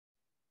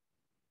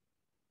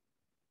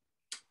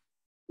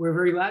We're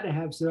very glad to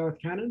have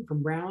Siddarth Kannan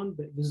from Brown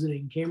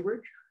visiting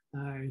Cambridge,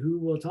 who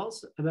will tell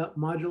us about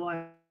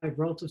moduli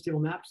relative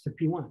stable maps to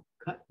P1,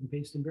 cut and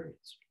paste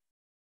invariants.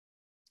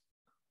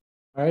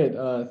 All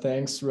right,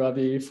 thanks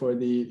Ravi for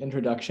the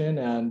introduction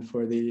and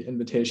for the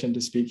invitation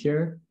to speak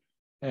here.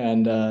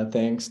 And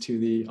thanks to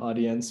the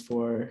audience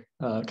for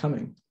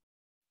coming.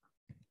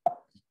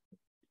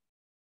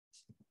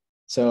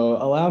 So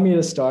allow me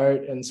to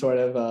start in sort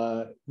of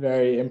a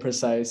very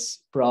imprecise,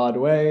 broad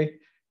way.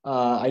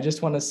 I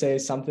just want to say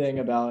something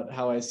about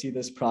how I see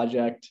this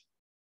project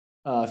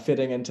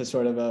fitting into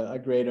sort of a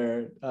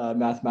greater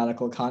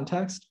mathematical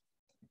context.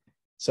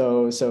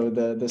 So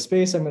the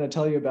space I'm going to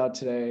tell you about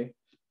today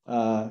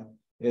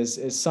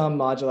is some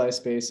moduli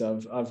space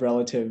of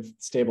relative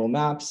stable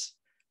maps.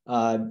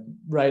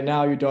 Right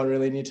now, you don't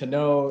really need to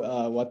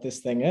know what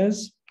this thing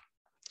is.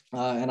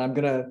 And I'm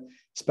going to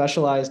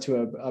specialize to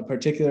a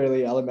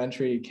particularly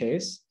elementary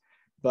case.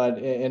 But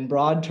in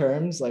broad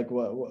terms, like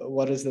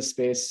what is the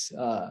space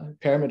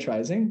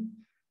parametrizing?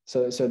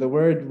 So the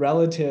word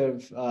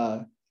relative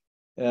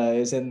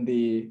is in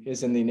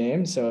the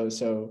name.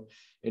 So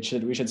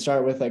we should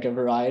start with like a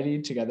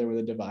variety together with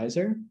a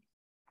divisor.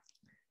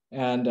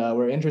 And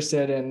we're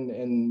interested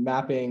in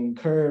mapping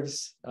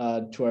curves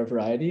to our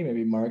variety,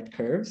 maybe marked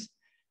curves.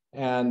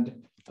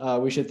 And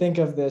we should think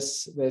of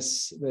this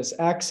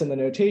X in the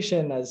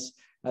notation as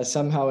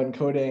somehow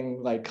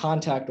encoding like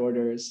contact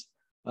orders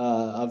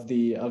of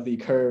the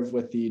curve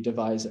with the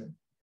divisor.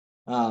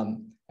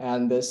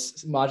 And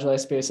this moduli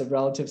space of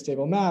relative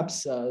stable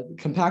maps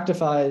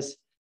compactifies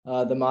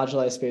the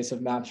moduli space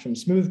of maps from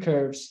smooth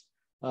curves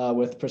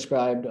with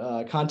prescribed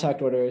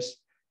contact orders.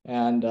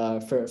 And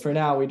for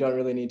now, we don't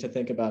really need to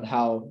think about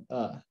how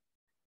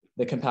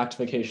the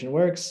compactification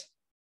works.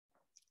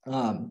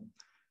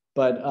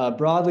 But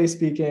broadly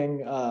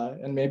speaking,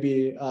 and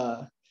maybe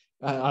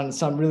on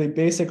some really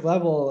basic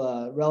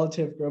level,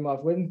 relative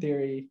Gromov-Witten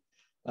theory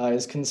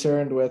is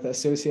concerned with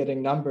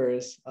associating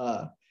numbers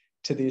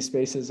to these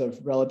spaces of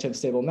relative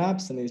stable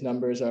maps. And these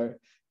numbers are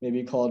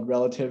maybe called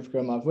relative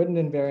Gromov-Witten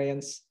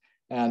invariants.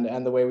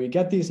 And the way we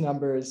get these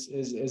numbers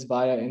is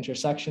via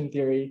intersection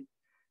theory.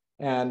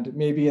 And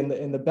maybe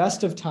in the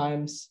best of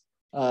times,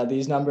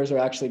 these numbers are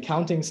actually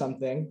counting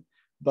something,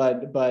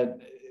 but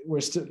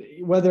we're still,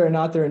 whether or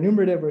not they're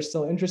enumerative, we're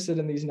still interested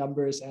in these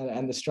numbers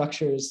and the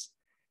structures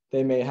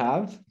they may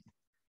have.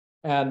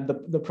 And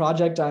the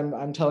project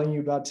I'm telling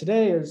you about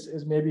today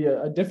is maybe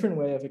a different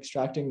way of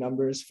extracting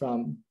numbers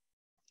from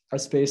a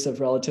space of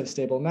relative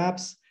stable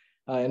maps,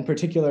 in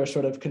particular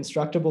sort of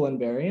constructible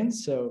invariants.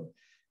 So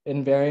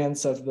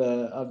invariants of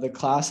the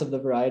class of the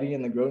variety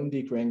in the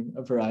Grothendieck ring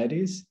of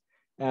varieties.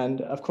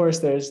 And of course,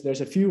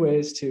 there's a few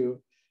ways to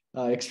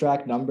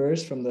extract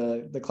numbers from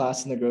the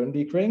class in the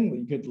Grothendieck ring.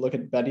 You could look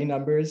at Betti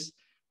numbers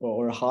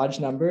or Hodge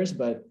numbers,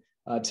 but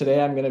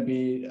today I'm going to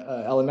be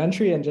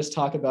elementary and just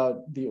talk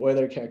about the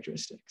Euler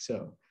characteristic.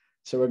 So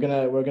we're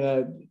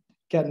gonna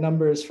get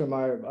numbers from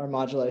our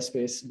moduli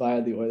space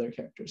via the Euler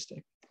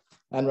characteristic,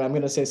 and I'm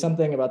going to say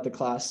something about the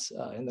class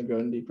in the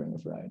Grothendieck ring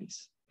of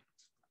varieties.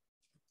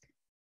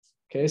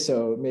 Okay,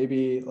 so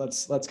maybe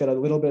let's get a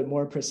little bit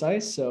more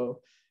precise.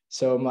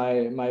 So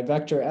my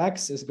vector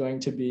X is going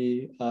to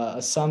be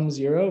a sum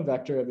zero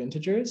vector of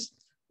integers,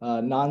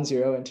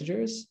 non-zero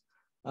integers.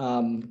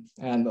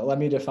 And let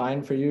me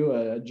define for you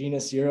a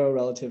genus zero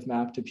relative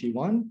map to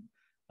P1.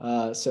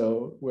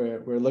 So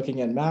we're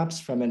looking at maps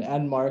from an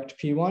n marked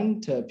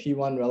P1 to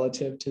P1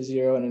 relative to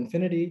 0 and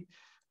infinity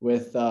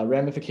with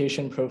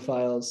ramification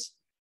profiles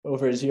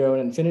over 0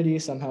 and infinity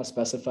somehow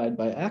specified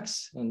by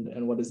X.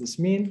 And what does this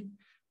mean?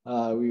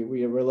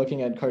 We're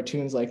looking at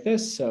cartoons like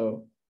this.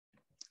 So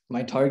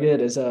my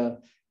target is a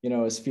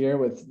sphere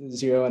with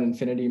 0 and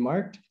infinity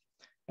marked.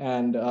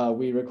 And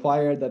we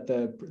require that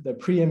the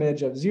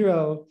pre-image of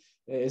 0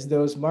 is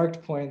those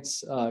marked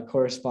points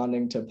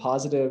corresponding to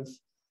positive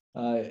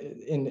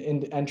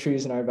in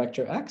entries in our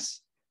vector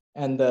X.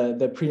 And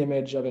the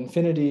pre-image of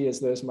infinity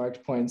is those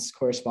marked points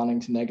corresponding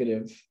to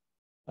negative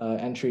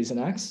entries in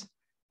X.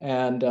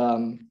 And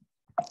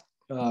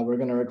we're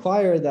going to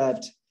require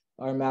that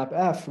our map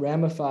F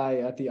ramify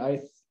at the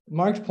ith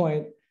marked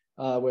point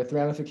with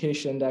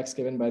ramification index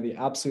given by the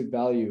absolute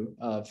value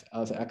of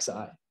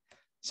xi.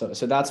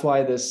 So that's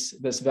why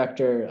this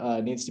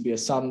vector needs to be a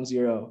sum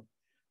zero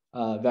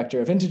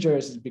vector of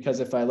integers, because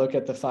if I look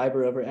at the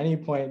fiber over any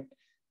point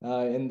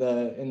in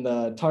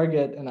the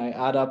target and I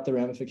add up the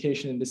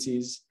ramification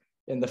indices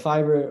in the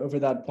fiber over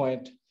that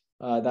point,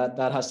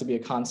 that has to be a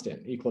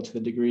constant equal to the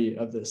degree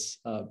of this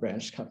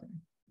branch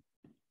covering.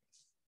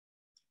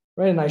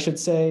 Right, and I should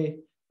say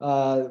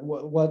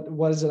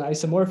what is an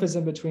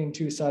isomorphism between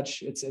two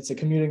such? It's a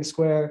commuting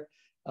square.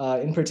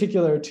 In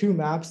particular, two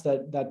maps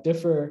that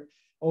differ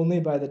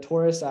only by the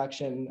torus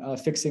action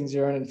fixing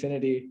 0 and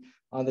infinity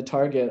on the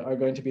target are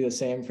going to be the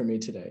same for me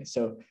today.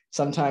 So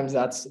sometimes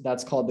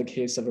that's called the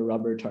case of a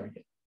rubber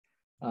target,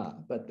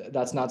 but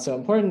that's not so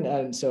important.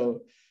 And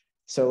so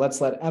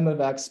let's let M of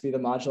X be the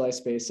moduli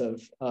space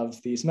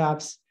of these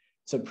maps.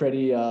 It's a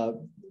pretty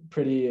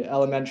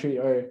elementary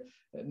or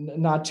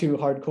not too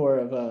hardcore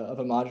of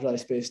a moduli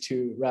space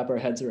to wrap our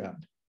heads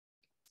around.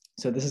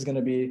 So this is going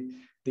to be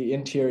the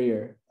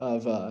interior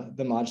of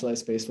the moduli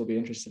space we'll be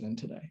interested in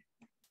today.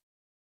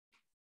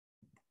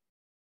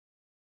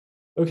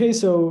 Okay,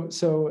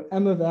 so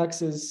M of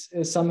X is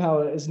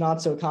somehow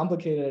not so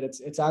complicated.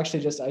 It's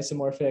actually just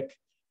isomorphic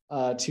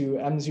to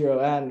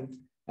M0n,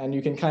 and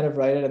you can kind of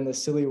write it in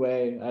this silly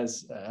way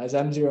as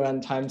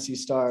M0n times C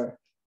star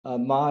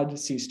mod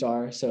C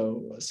star.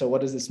 So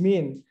what does this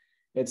mean?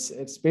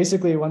 It's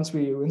basically once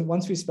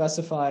we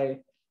specify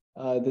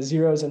the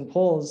zeros and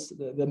poles,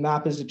 the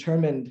map is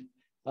determined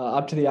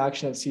up to the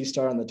action of C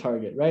star on the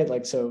target, right?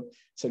 Like so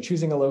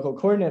choosing a local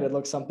coordinate, it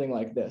looks something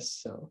like this.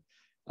 So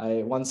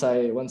once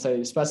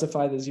I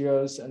specify the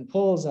zeros and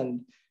poles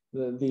and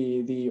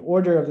the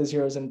order of the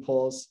zeros and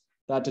poles,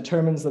 that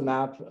determines the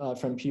map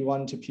from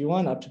P1 to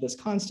P1 up to this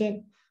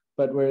constant.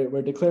 But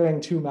we're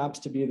declaring two maps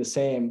to be the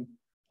same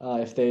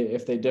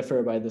if they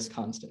differ by this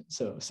constant.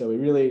 So we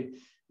really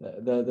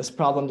this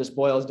problem just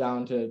boils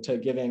down to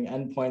giving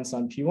endpoints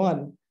on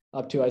P1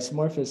 up to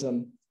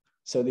isomorphism.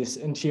 So this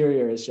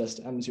interior is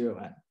just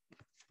M0n.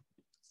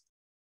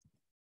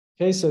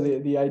 Okay, so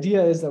the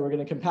idea is that we're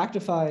going to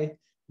compactify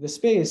the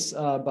space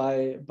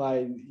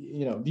by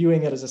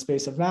viewing it as a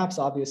space of maps,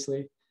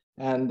 obviously,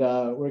 and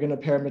we're going to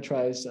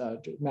parameterize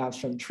maps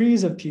from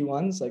trees of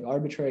P1s, like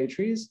arbitrary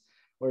trees,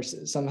 or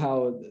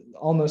somehow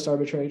almost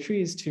arbitrary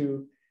trees,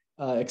 to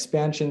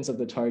expansions of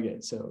the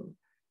target. So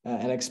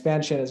an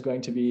expansion is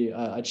going to be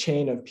a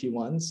chain of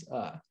P1s.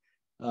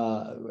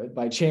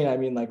 By chain, I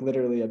mean like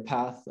literally a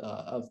path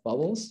of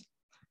bubbles.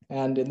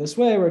 And in this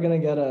way, we're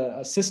going to get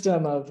a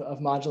system of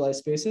moduli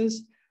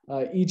spaces,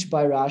 each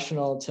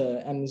birational to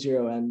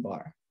M0n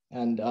bar.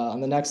 And on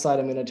the next slide,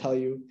 I'm going to tell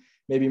you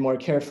maybe more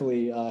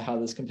carefully how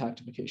this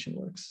compactification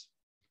works.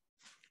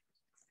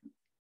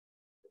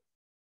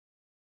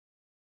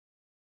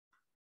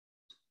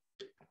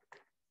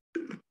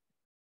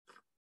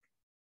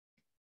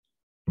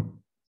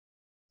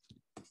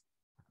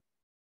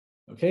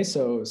 Okay,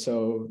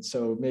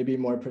 so maybe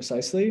more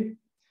precisely.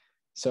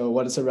 So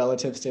what is a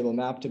relative stable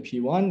map to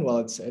P1? Well,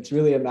 it's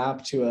really a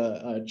map to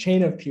a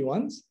chain of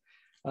P1s.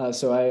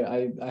 So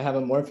I have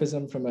a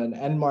morphism from an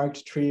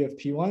n-marked tree of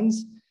P1s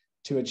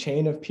to a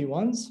chain of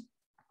P1s.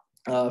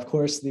 Of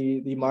course,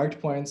 the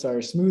marked points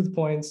are smooth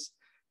points,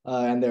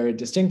 and they're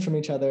distinct from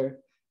each other.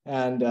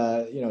 And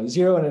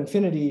 0 and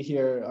infinity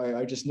here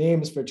are just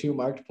names for two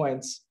marked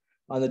points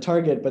on the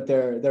target, but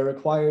they're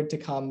required to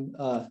come.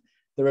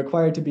 They're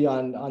required to be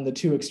on the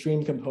two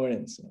extreme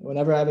components.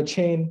 Whenever I have a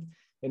chain,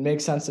 it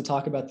makes sense to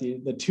talk about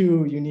the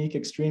two unique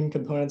extreme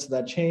components of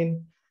that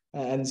chain,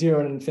 and 0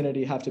 and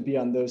infinity have to be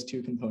on those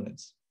two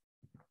components.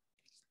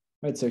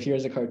 Right, so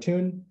here's a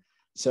cartoon.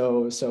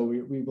 So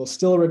we will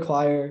still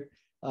require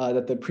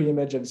that the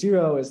preimage of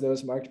 0 is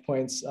those marked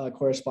points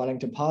corresponding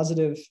to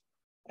positive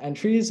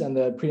entries, and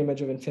the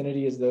preimage of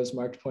infinity is those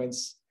marked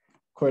points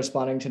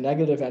corresponding to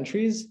negative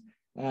entries.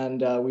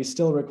 And we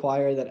still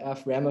require that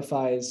F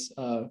ramifies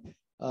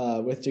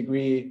with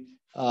degree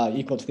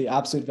equal to the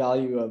absolute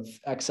value of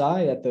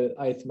xi at the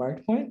ith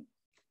marked point.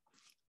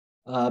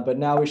 But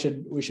now we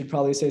should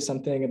probably say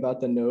something about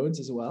the nodes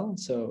as well.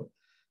 So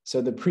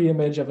the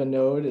preimage of a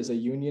node is a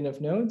union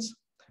of nodes,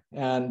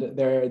 and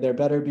there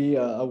better be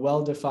a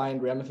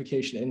well-defined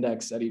ramification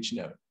index at each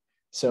node.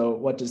 So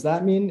what does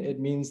that mean? It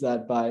means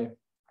that by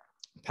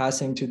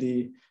passing to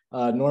the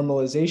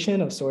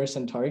normalization of source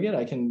and target,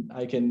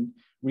 I can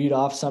read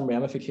off some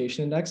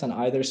ramification index on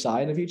either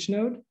side of each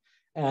node,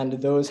 and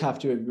those have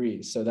to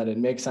agree so that it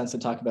makes sense to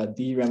talk about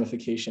the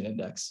ramification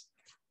index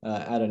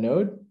at a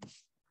node.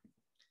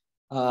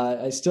 My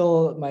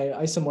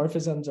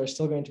isomorphisms are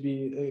still going to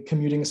be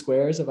commuting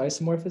squares of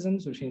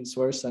isomorphisms between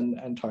source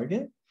and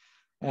target.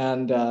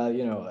 And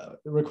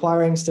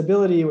requiring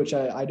stability, which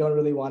I don't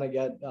really want to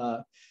get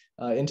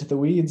into the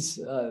weeds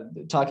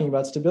talking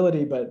about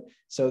stability, but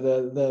so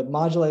the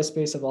moduli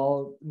space of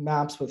all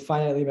maps with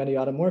finitely many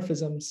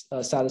automorphisms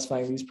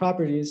satisfying these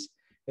properties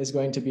is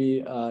going to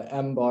be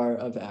M bar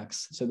of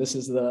X. So this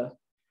is the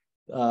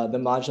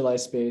moduli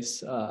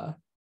space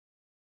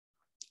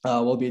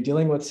we'll be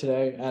dealing with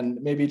today.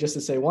 And maybe just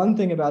to say one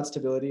thing about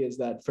stability is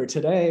that for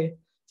today,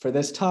 for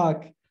this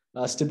talk,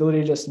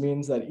 stability just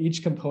means that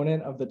each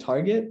component of the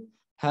target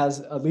has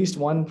at least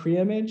one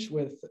preimage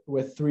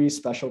with three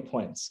special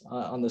points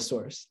on the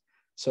source.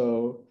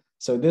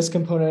 So this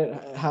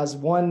component has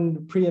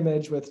one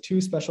preimage with two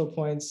special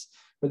points,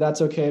 but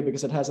that's okay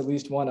because it has at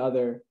least one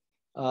other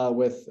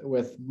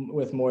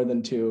with more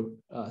than two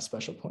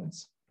special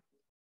points.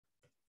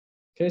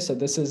 Okay, so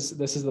this is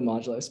the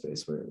moduli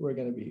space we're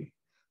going to be.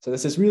 So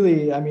this is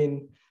really, I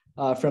mean,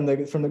 from the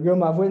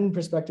Gromov-Witten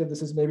perspective,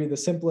 this is maybe the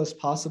simplest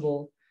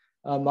possible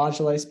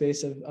moduli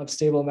space of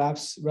stable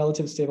maps,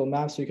 relative stable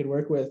maps we could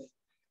work with.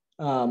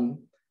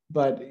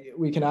 But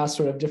we can ask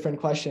sort of different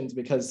questions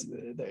because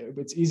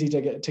it's easy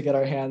to get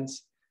our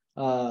hands,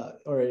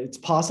 or it's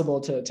possible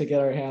to get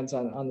our hands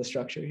on the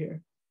structure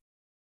here.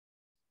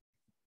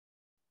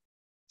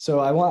 So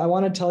I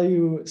want to tell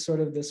you sort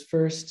of this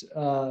first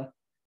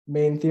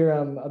main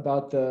theorem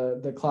about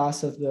the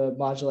class of the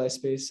moduli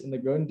space in the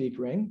Grothendieck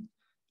ring.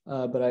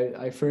 But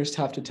I first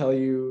have to tell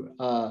you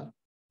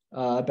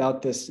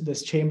about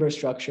this chamber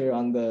structure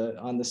on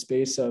the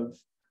space of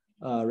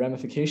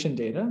ramification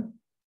data.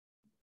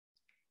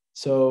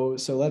 So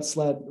let's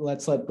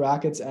let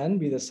brackets n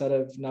be the set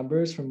of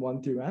numbers from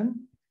 1 through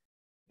n,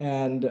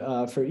 and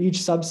for each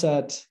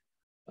subset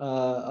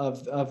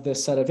of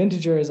this set of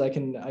integers, I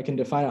can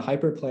define a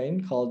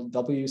hyperplane called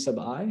W sub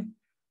I.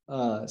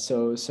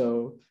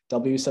 So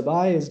W sub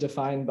I is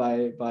defined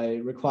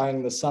by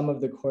requiring the sum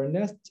of the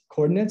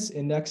coordinates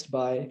indexed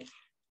by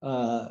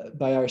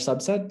our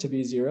subset to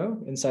be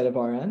 0 inside of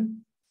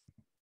Rn.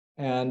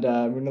 And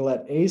we're going to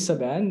let A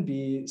sub n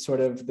be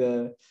sort of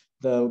the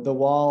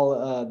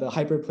wall, the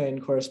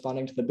hyperplane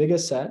corresponding to the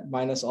biggest set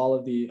minus all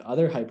of the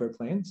other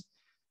hyperplanes.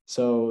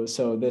 So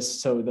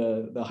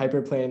the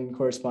hyperplane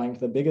corresponding to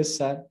the biggest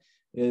set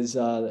is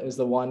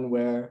the one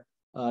where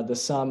the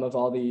sum of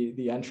all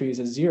the entries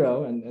is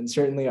 0, and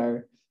certainly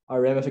our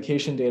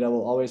ramification data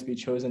will always be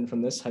chosen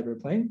from this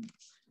hyperplane.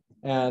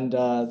 And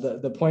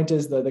the point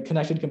is that the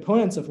connected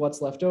components of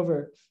what's left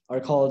over are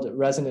called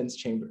resonance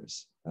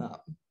chambers.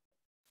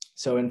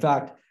 So in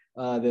fact,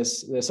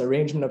 this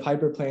arrangement of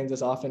hyperplanes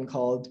is often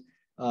called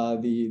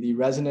the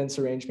resonance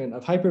arrangement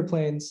of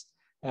hyperplanes,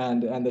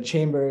 and the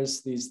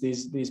chambers,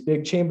 these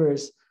big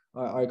chambers,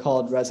 are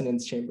called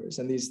resonance chambers.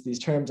 And these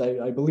terms,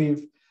 I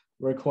believe,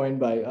 were coined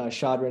by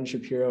Shadrin,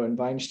 Shapiro, and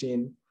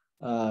Weinstein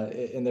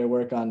in their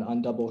work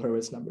on double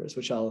Hurwitz numbers,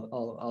 which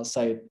I'll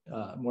cite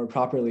more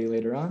properly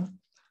later on.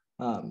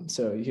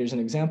 So here's an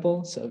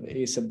example of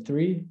A sub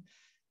 3.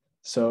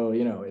 So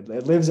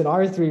it lives in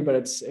R3, but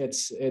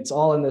it's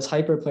all in this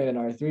hyperplane in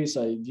R3.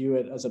 So I view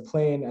it as a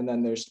plane, and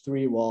then there's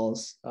 3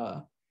 walls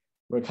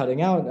we're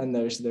cutting out, and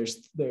there's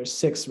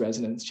 6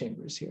 resonance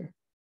chambers here.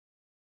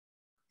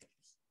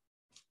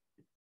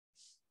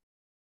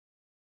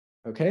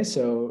 Okay,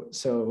 so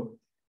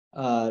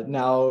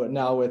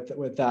now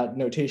with that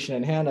notation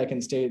in hand, I can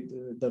state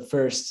the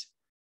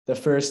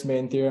first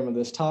main theorem of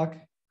this talk,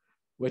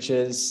 which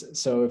is,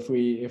 so if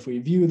we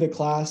view the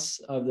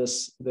class of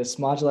this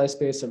moduli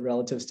space of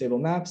relative stable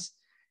maps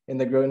in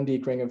the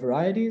Grothendieck ring of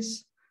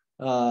varieties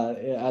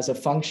as a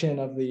function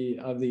of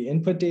the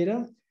input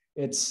data,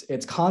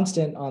 it's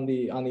constant on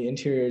the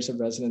interiors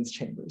of resonance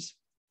chambers.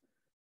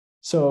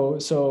 So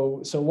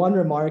one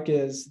remark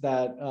is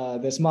that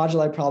this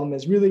moduli problem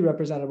is really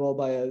representable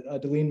by a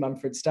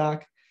Deligne-Mumford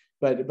stack,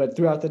 but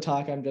throughout the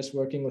talk I'm just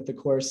working with the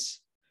coarse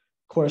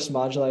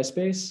moduli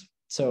space.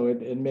 So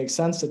it makes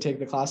sense to take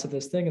the class of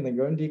this thing in the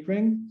Grothendieck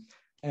ring.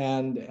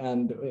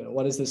 And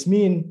what does this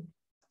mean?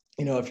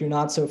 If you're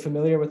not so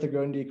familiar with the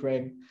Grothendieck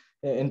ring,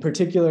 in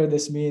particular,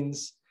 this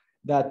means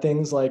that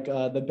things like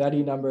the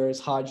Betti numbers,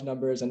 Hodge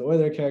numbers, and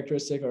Euler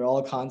characteristic are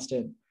all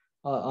constant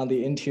on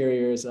the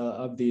interiors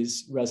of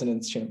these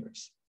resonance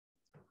chambers.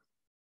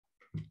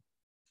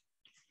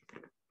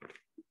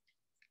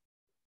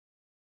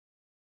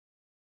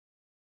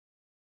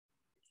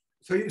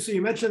 So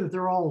you mentioned that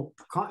they're all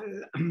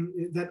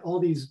that all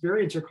these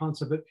variants are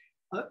constant, but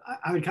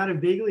I would kind of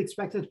vaguely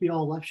expect it to be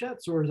all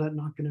Lefschetz, or is that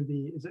not going to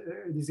be?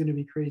 Are these going to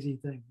be crazy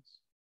things?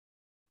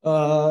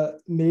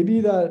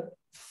 Maybe that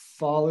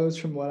follows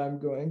from what I'm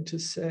going to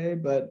say,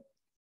 but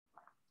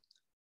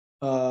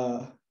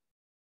I'm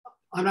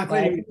not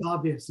claiming it's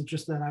obvious. It's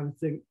just that I would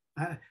think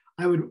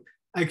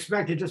I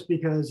expect it just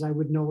because I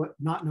would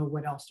not know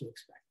what else to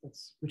expect.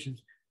 Which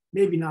is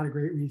maybe not a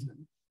great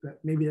reason. But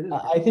maybe it is.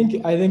 I think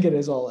it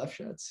is all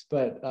Lefschetz,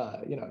 but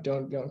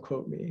don't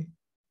quote me.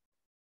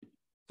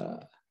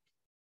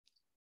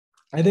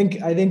 I think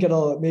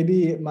it'll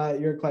maybe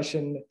your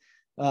question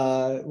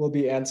will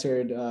be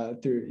answered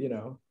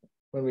through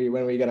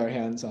when we get our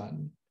hands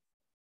on.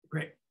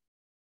 Great.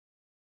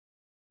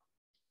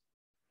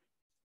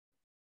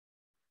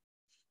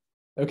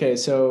 Okay,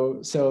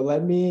 so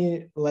let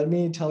me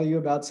tell you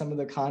about some of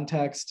the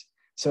context.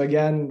 So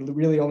again,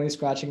 really only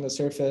scratching the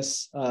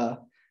surface.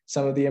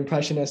 Some of the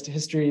impressionist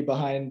history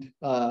behind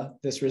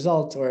this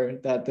result, or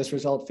that this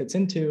result fits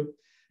into.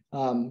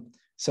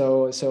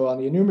 So on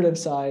the enumerative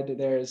side,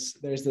 there's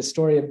the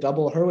story of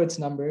double Hurwitz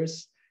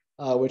numbers,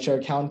 which are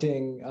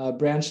counting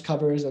branched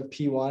covers of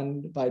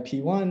P1 by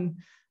P1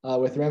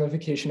 with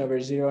ramification over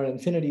 0 and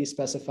infinity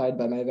specified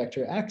by my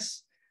vector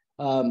x,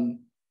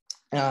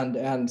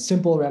 and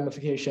simple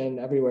ramification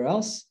everywhere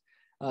else.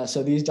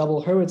 So these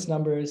double Hurwitz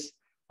numbers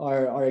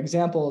are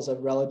examples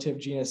of relative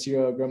genus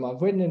 0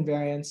 Gromov-Witten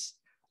invariants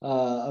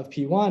of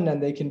P1,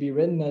 and they can be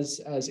written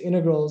as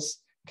integrals.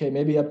 Okay,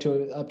 maybe up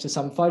to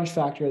some fudge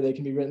factor, they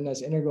can be written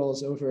as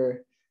integrals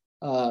over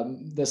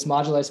this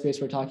moduli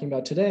space we're talking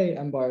about today,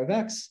 m bar of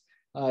x,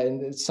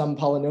 in some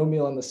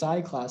polynomial in the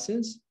psi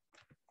classes.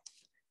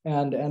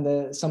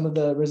 And some of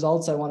the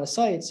results I want to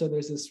cite. So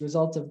there's this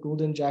result of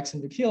Goulden,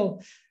 Jackson,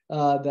 Vakil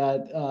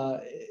that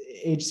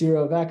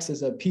h0 of x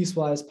is a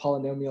piecewise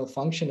polynomial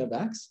function of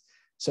x.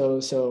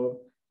 So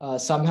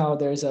somehow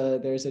there's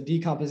a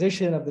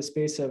decomposition of the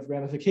space of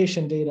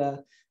ramification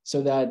data, so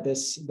that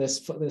this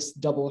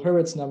double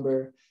Hurwitz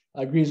number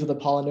agrees with a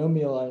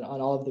polynomial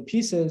on all of the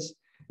pieces.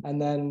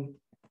 And then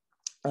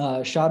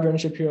Shadron,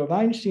 Shapiro,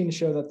 Weinstein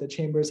show that the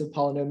chambers of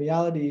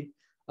polynomiality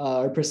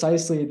are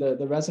precisely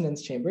the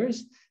resonance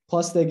chambers.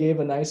 Plus, they gave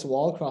a nice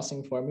wall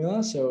crossing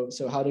formula. So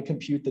how to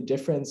compute the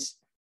difference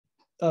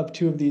of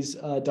two of these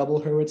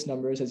double Hurwitz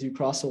numbers as you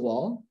cross a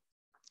wall.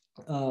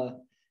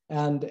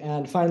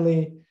 And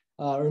finally,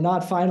 or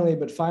not finally,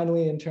 but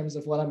finally, in terms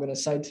of what I'm going to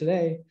cite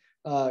today,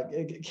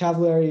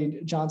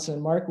 Cavallari, Johnson,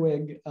 and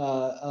Markwig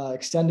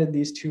extended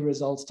these two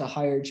results to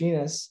higher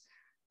genus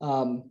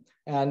and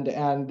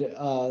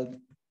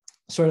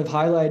sort of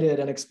highlighted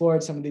and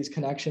explored some of these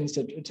connections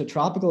to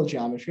tropical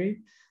geometry,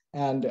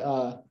 and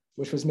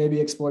which was maybe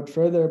explored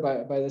further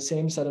by the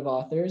same set of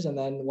authors. And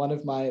then one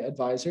of my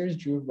advisors,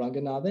 Dhruv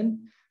Ranganathan.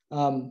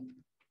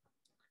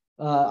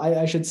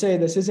 I should say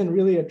this isn't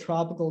really a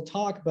tropical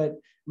talk, but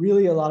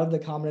really a lot of the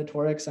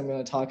combinatorics I'm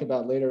going to talk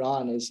about later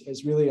on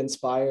is really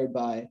inspired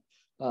by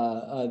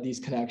these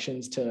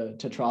connections to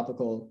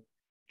tropical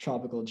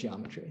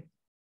geometry.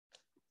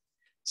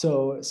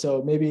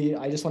 So maybe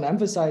I just want to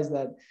emphasize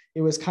that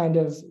it was kind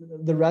of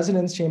the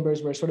resonance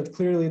chambers were sort of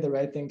clearly the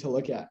right thing to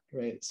look at,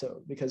 right?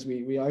 So because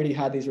we already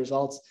had these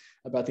results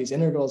about these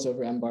integrals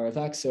over m bar of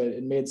x, so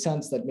it made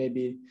sense that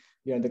maybe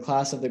the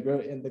class in the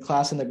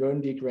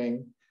Grothendieck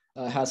ring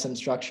has some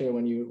structure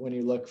when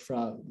you look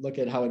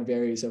at how it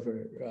varies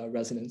over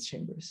resonance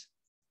chambers.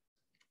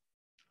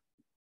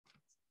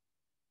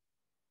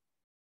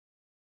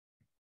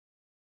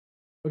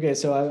 Okay,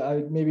 so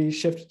I maybe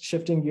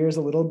shifting gears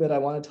a little bit. I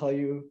want to tell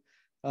you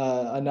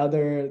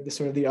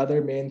the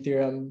other main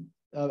theorem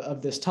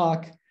of this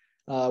talk,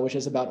 which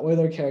is about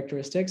Euler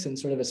characteristics in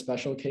sort of a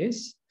special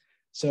case.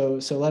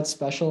 So let's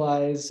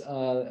specialize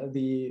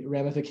the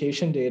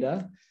ramification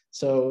data.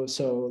 So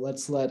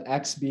let's let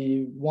x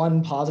be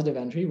one positive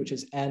entry, which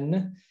is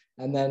n,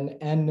 and then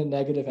n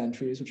negative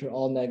entries, which are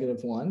all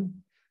 -1.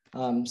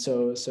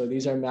 So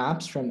these are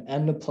maps from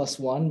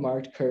n+1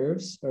 marked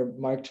curves or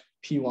marked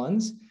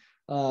P1s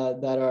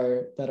that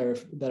are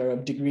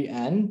of degree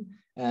n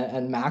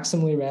and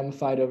maximally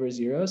ramified over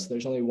 0. So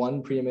there's only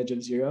one preimage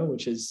of 0,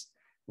 which is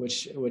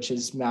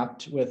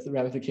mapped with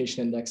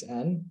ramification index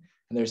n.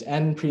 And there's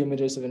n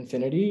preimages of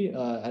infinity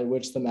at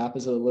which the map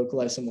is a local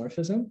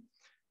isomorphism.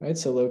 Right,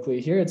 so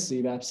locally here it's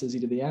z maps to z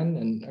to the n,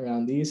 and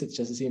around these it's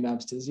just z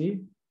maps to z.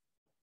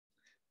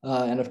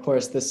 And of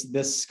course,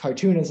 this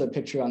cartoon is a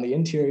picture on the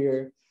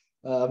interior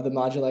of the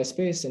moduli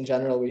space. In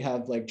general, we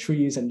have like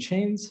trees and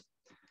chains.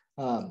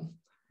 The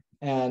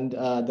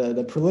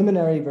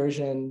preliminary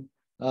version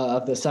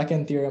of the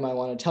second theorem I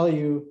want to tell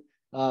you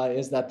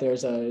is that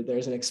there's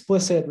an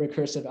explicit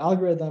recursive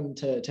algorithm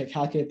to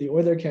calculate the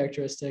Euler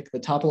characteristic, the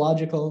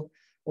topological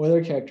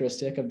Euler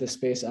characteristic of the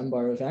space m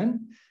bar of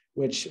n,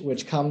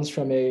 which comes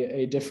from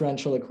a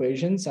differential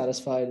equation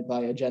satisfied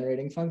by a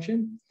generating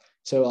function.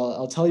 So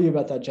I'll tell you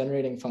about that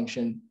generating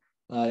function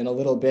in a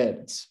little bit.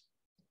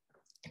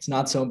 It's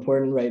not so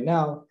important right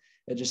now.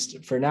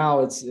 For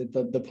now,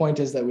 the point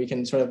is that we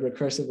can sort of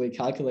recursively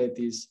calculate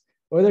these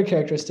Euler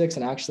characteristics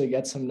and actually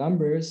get some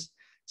numbers.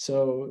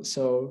 So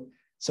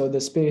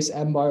the space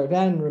m bar of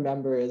n,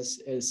 remember,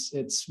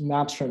 it's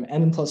maps from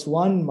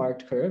n+1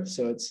 marked curve.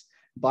 So it's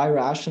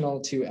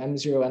birational to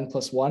m0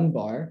 n+1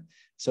 bar.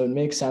 So it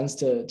makes sense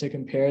to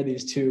compare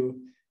these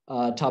two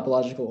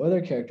topological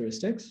Euler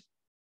characteristics.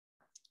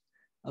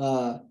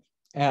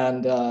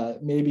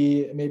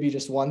 Maybe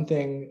just one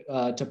thing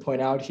to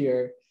point out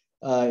here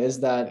is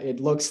that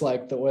it looks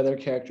like the Euler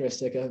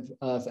characteristic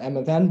of m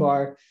of n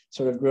bar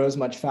sort of grows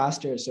much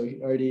faster. So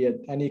already at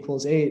n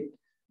equals 8,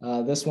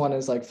 this one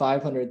is like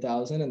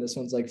 500,000 and this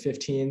one's like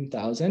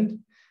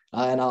 15,000.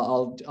 And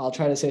I'll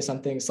try to say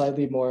something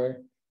slightly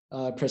more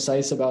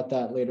precise about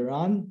that later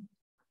on.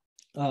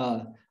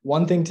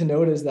 One thing to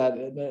note is that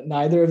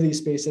neither of these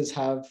spaces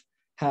have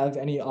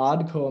any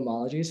odd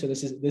cohomology. So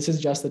this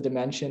is just the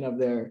dimension of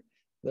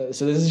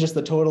so this is just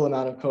the total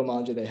amount of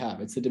cohomology they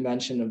have. It's the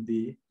dimension of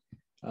the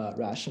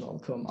rational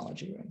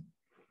cohomology ring.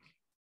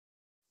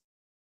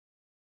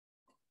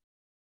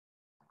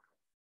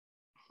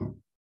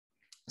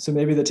 So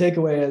maybe the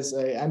takeaway is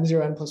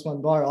m0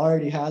 n+1 bar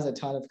already has a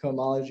ton of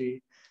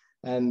cohomology,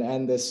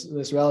 and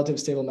this relative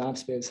stable map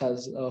space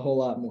has a whole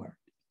lot more.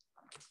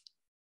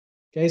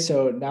 Okay,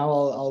 so now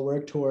I'll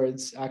work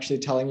towards actually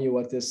telling you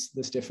what this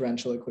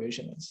differential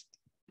equation is.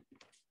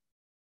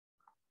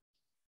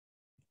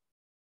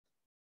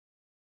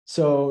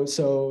 So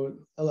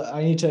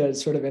I need to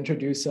sort of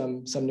introduce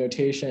some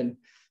notation.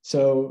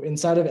 So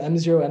inside of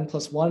m0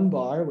 n+1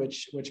 bar,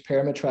 which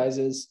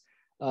parametrizes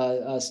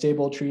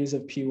stable trees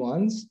of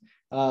P1s,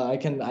 I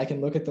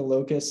can look at the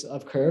locus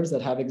of curves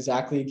that have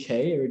exactly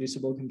k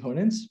irreducible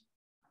components.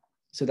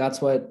 So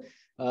that's what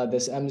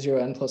this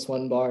m0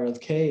 n+1 bar of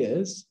k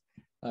is.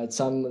 It's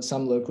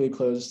some locally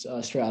closed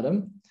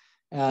stratum,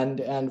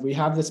 and we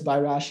have this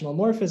birational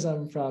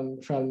morphism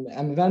from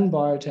m of n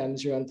bar to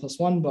m0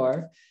 n+1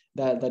 bar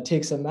that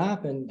takes a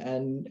map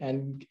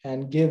and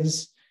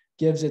gives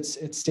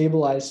its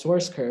stabilized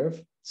source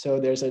curve. So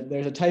there's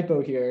a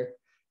typo here.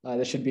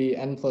 There should be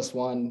n plus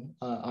 1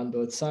 on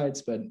both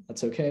sides, but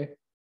that's okay.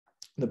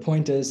 The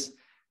point is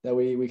that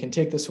we can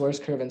take the source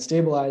curve and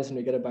stabilize, and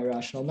we get a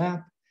birational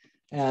map.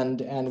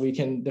 And we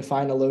can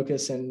define a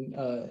locus in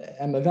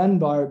M of n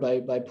bar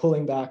by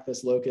pulling back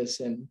this locus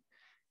in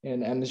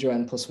M0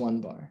 n plus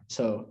 1 bar.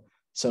 So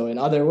in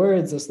other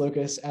words, this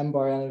locus M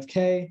bar n of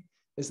k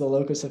is the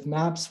locus of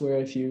maps where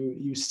if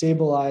you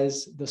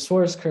stabilize the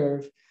source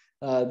curve,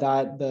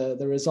 that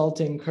the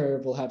resulting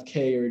curve will have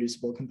k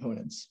irreducible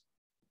components.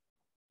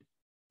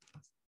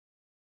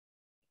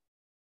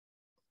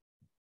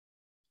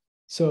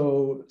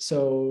 So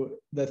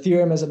the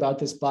theorem is about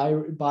this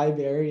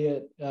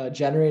bivariate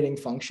generating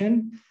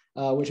function,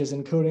 which is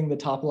encoding the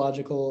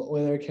topological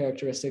Euler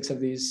characteristics of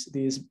these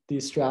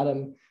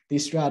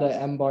strata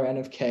M bar n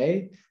of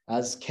k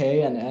as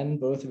k and n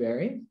both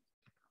vary.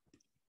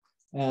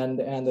 And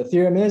the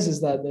theorem is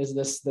that there's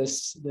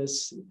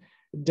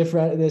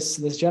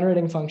this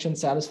generating function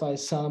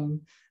satisfies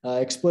some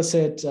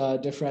explicit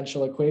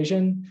differential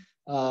equation,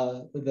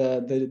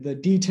 the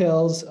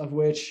details of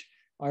which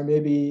are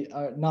maybe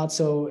not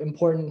so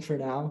important for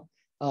now,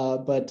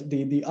 but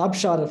the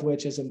upshot of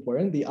which is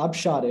important. The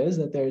upshot is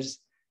that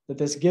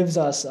this gives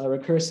us a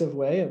recursive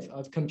way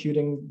of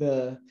computing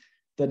the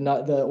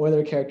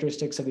Euler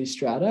characteristics of these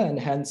strata, and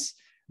hence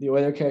the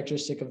Euler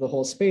characteristic of the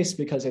whole space,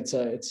 because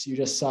you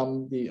just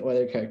sum the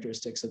Euler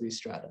characteristics of these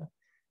strata,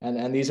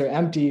 and these are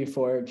empty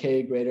for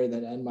k greater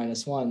than n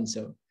minus 1,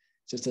 so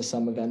it's just a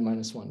sum of n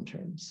minus 1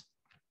 terms.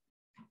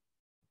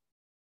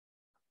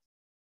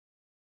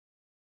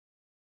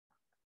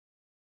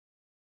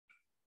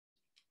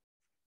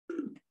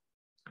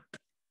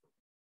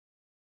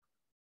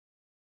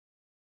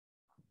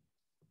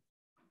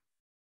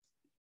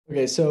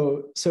 Okay,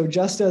 so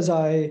just as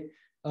I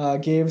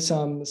gave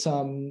some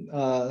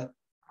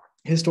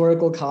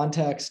historical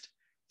context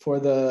for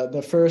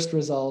the first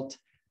result,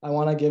 I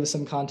want to give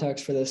some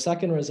context for the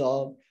second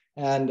result,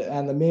 and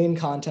the main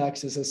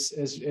context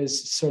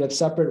is sort of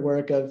separate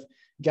work of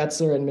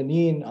Getzler and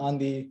Menin on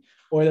the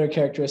Euler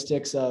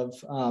characteristics of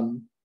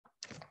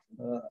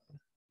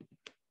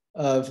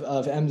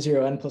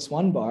M0 n plus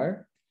 1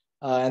 bar,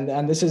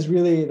 and this is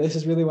really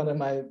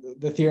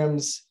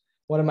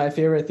one of my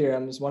favorite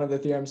theorems, one of the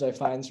theorems I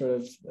find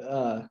sort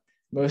of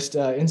most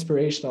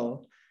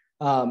inspirational.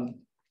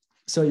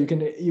 So you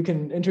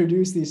can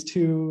introduce these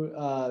two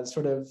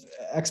sort of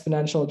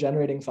exponential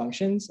generating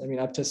functions, I mean,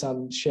 up to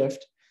some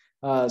shift.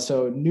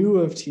 So nu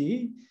of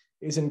t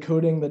is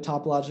encoding the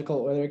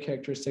topological Euler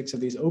characteristics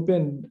of these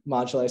open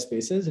moduli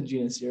spaces in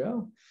genus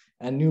 0.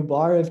 And nu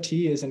bar of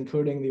t is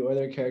encoding the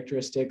Euler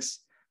characteristics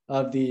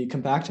of the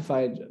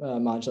compactified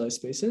moduli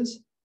spaces.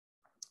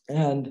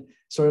 And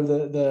sort of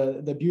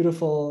the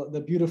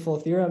beautiful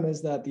theorem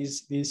is that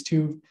these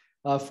two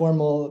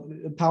formal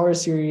power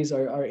series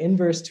are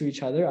inverse to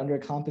each other under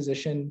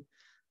composition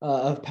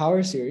of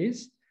power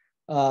series.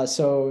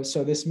 So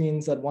this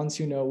means that once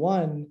you know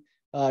one,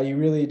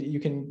 you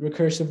can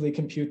recursively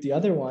compute the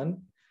other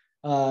one,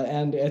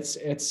 and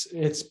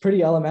it's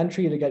pretty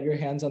elementary to get your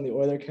hands on the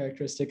Euler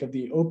characteristic of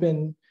the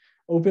open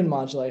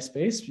moduli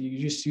space. You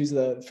just use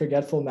the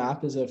forgetful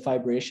map as a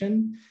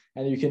fibration,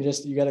 and you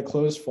get a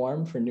closed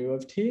form for nu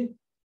of t,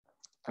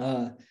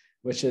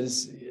 which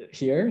is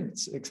here,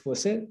 it's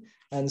explicit.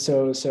 And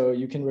so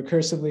you can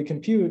recursively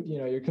compute,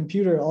 your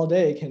computer all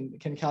day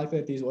can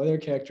calculate these Euler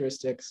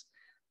characteristics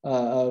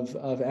of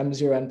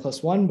M0 n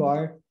plus 1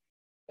 bar.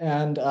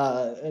 And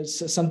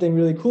something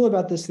really cool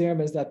about this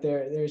theorem is that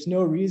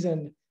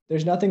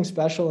there's nothing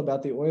special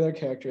about the Euler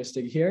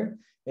characteristic here.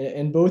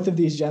 In both of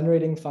these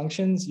generating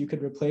functions, you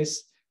could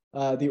replace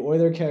the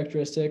Euler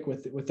characteristic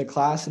with the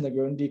class in the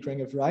Grothendieck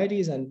ring of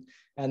varieties, and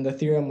the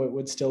theorem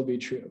would still be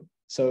true.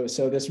 So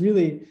this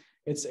really,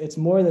 it's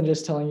more than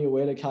just telling you a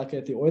way to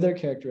calculate the Euler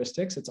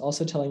characteristics. It's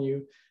also telling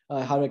you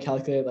how to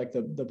calculate like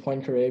the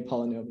Poincare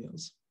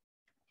polynomials.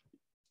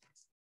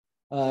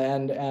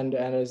 And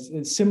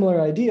a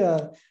similar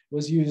idea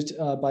was used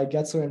by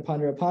Getzler and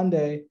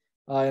Pandarapande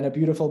in a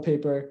beautiful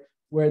paper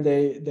where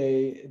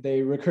they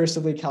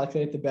recursively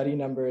calculate the Betti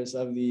numbers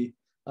of the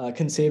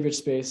conservage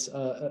space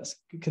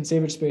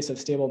of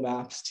stable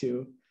maps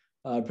to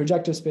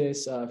projective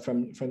space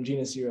from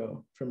genus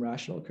 0 from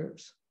rational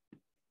curves.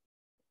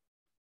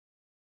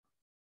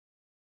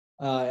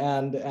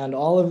 And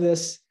all of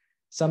this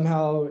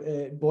somehow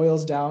it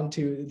boils down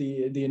to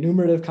the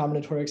enumerative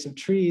combinatorics of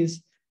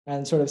trees,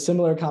 and sort of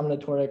similar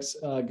combinatorics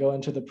go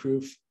into the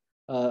proof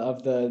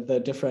of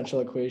the differential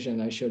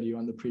equation I showed you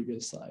on the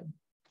previous slide.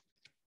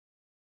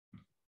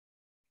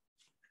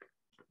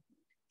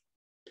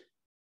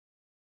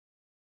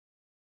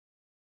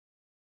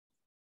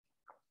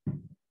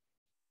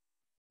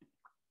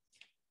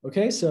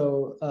 Okay,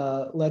 so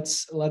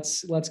let's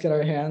get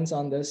our hands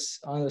on this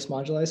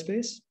moduli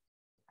space.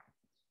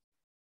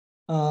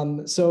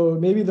 So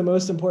maybe the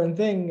most important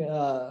thing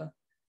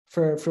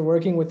for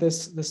working with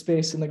this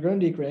space in the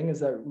Grothendieck ring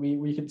is that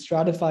we can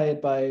stratify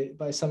it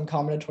by some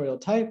combinatorial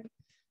type.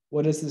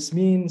 What does this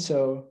mean?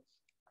 So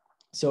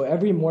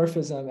every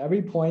morphism,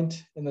 every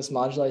point in this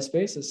moduli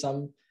space is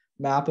some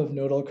map of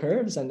nodal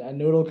curves, and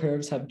nodal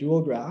curves have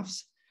dual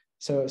graphs.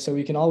 So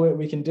we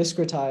can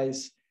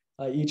discretize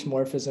each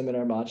morphism in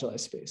our moduli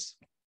space.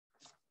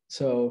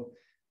 So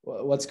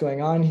what's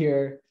going on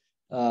here?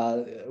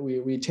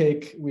 Here's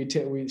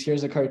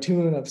a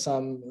cartoon of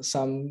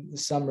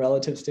some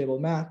relative stable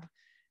map,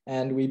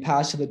 and we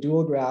pass to the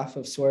dual graph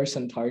of source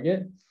and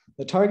target.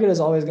 The target is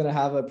always going to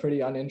have a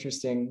pretty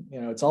uninteresting,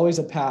 it's always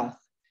a path,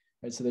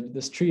 right? So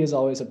this tree is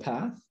always a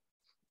path.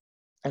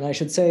 And I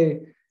should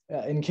say,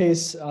 in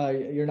case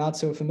you're not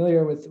so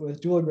familiar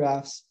with dual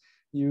graphs,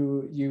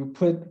 you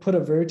put a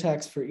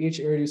vertex for each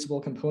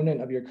irreducible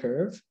component of your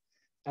curve,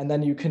 and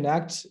then you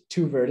connect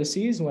two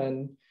vertices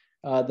when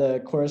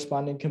the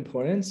corresponding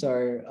components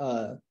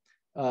are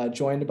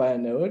joined by a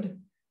node,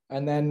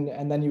 and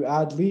then you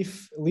add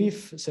leaf,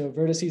 so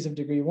vertices of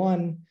degree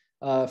 1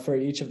 for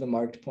each of the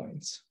marked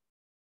points.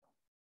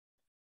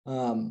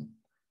 By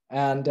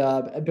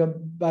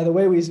the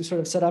way we sort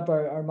of set up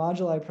our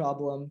moduli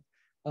problem,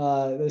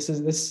 the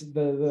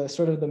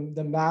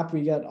map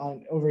we get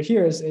on over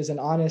here is an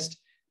honest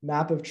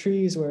map of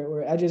trees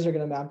where edges are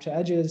going to map to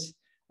edges,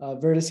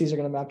 vertices are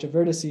going to map to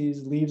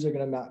vertices, leaves are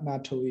going to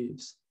map to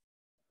leaves.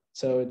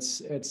 So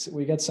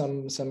we get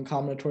some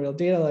combinatorial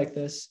data like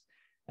this,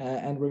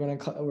 and we're going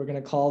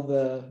to call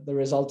the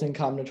resulting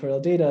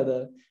combinatorial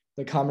data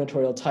the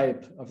combinatorial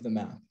type of the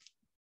map.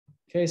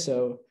 Okay,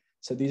 so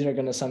these are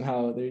going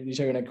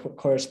to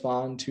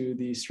correspond to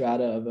the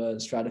strata of a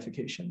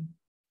stratification.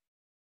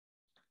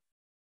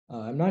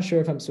 I'm not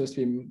sure if I'm supposed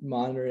to be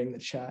monitoring the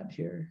chat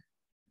here.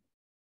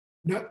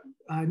 No,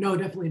 no,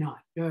 definitely not.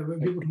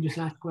 People can just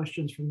ask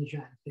questions from the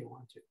chat if they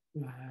want to.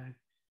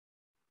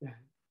 Yeah.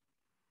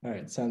 All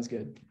right, sounds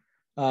good.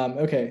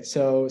 Okay,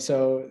 so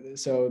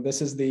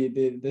this is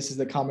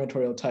the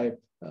combinatorial type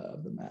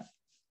of the map.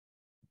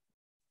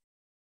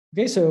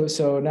 Okay,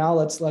 so now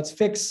let's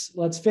fix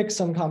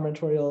some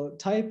combinatorial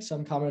type,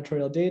 some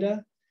combinatorial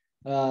data,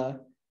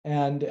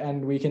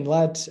 and we can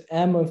let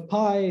M of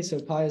pi, so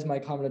pi is my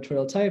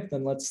combinatorial type,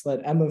 then let's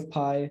let M of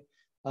pi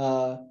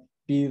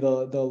be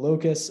the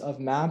locus of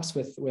maps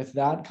with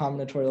that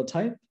combinatorial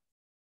type.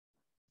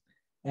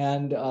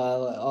 And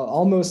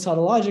almost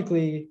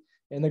tautologically,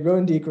 in the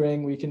Grothendieck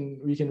ring, we can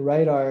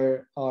write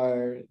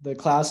the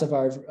class of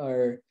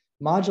our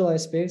moduli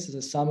space as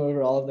a sum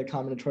over all of the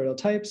combinatorial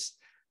types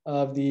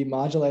of the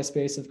moduli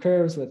space of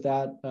curves with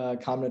that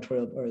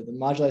combinatorial, or the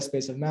moduli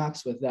space of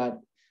maps with that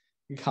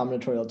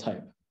combinatorial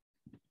type.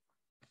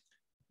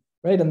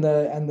 Right, and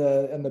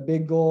the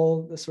big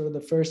goal,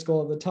 the first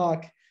goal of the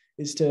talk,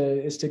 is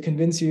to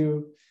convince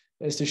you,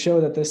 is to show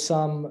that this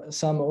sum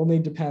only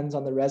depends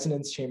on the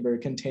resonance chamber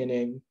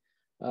containing.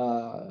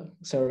 So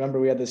remember,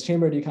 we had this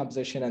chamber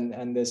decomposition,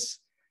 and this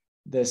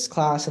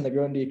class in the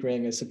Grothendieck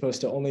ring is supposed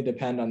to only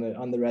depend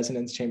on the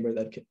resonance chamber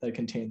that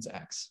contains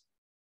X.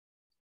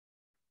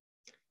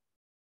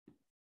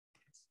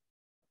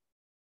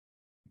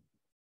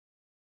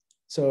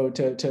 So I'm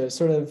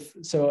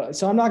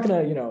not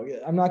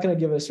gonna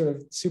give a sort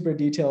of super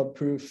detailed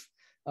proof,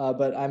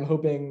 but I'm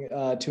hoping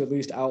to at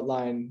least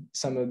outline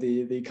some of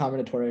the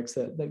combinatorics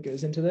that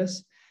goes into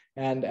this,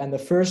 and the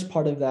first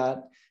part of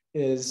that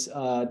is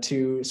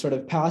to sort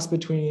of pass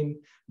between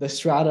the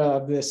strata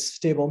of this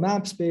stable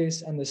map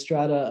space and the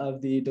strata of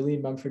the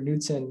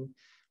Deligne-Mumford-Knudsen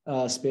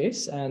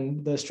space,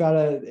 and the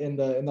strata in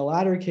the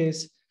latter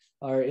case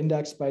are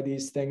indexed by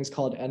these things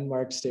called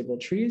n-marked stable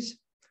trees.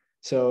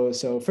 So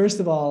first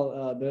of all,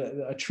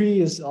 a tree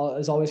is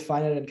always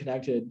finite and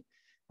connected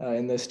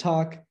in this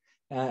talk,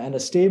 and a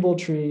stable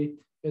tree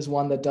is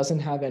one that doesn't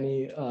have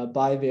any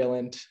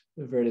bivalent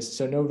vertices,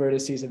 so no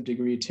vertices of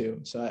degree 2.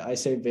 So I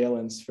say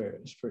valence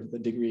for the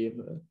degree of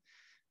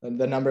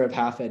the number of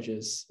half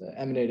edges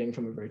emanating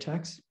from a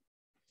vertex.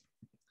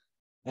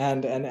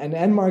 And an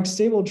n-marked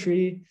stable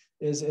tree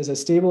is a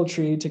stable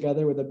tree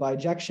together with a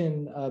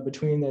bijection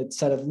between a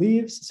set of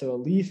leaves. So a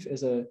leaf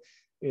is a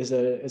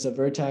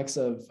vertex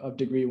of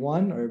degree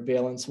 1 or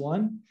valence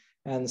 1.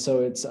 And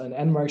so it's an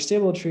n-marked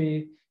stable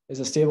tree is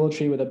a stable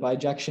tree with a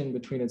bijection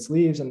between its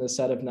leaves and the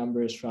set of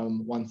numbers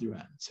from 1 through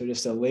n. So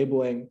just a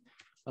labeling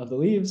of the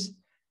leaves.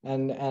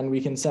 And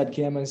we can set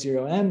gamma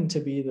 0n to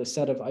be the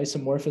set of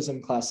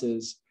isomorphism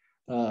classes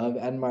of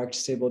n-marked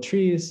stable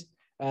trees.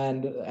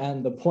 And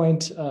the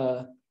point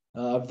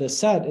of this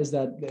set is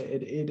that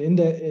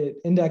it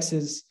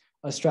indexes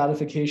a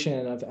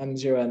stratification of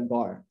M0n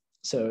bar.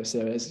 So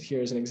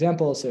here's an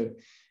example. So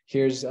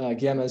here's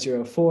gamma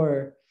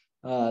 04.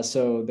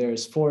 So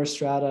there's 4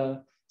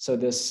 strata. So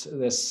the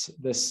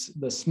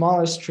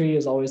smallest tree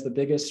is always the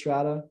biggest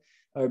strata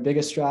or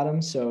biggest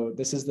stratum. So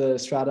this is the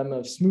stratum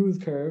of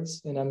smooth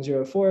curves in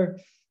M04,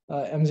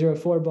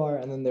 M04 bar,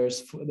 and then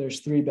there's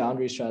 3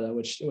 boundary strata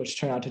which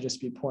turn out to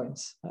just be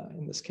points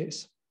in this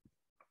case.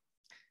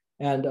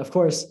 And of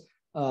course,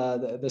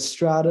 the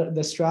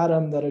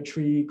stratum that a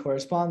tree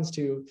corresponds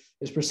to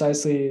is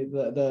precisely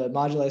the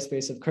moduli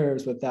space of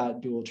curves with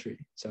that dual tree.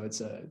 So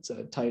it's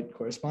a tight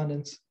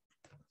correspondence.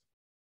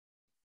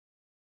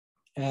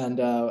 And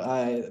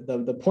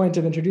the point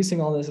of introducing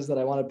all this is that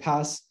I want to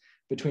pass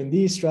between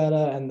these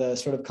strata and the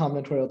sort of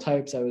combinatorial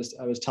types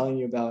I was telling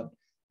you about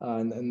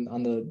on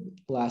the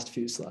last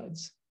few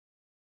slides.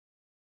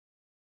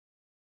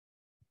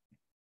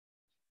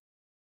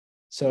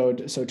 So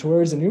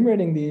towards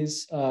enumerating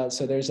these,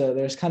 so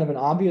there's kind of an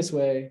obvious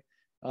way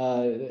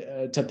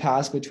to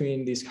pass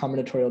between these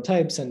combinatorial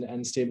types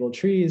and stable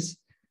trees.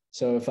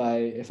 So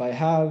if I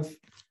have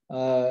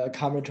a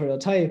combinatorial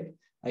type,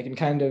 I can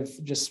kind of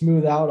just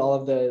smooth out all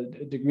of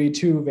the degree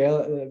 2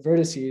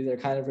 vertices. They're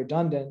kind of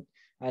redundant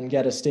and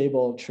get a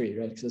stable tree,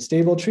 right? Because a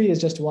stable tree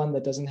is just one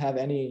that doesn't have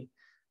any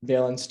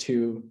valence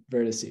 2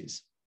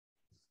 vertices.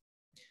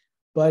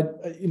 But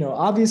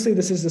obviously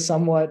this is a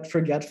somewhat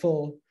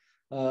forgetful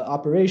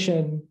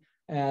operation,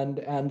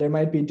 and there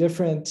might be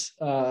different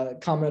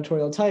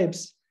combinatorial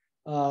types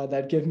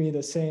that give me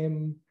the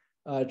same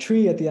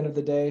tree at the end of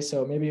the day.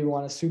 So maybe we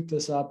want to soup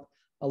this up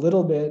a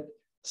little bit.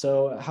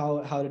 So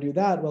how to do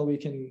that? Well, we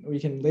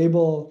can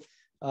label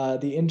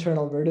the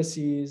internal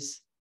vertices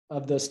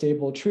of the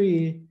stable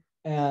tree,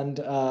 and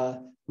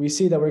we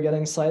see that we're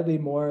getting slightly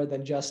more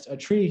than just a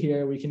tree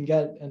here. We can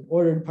get an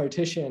ordered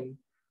partition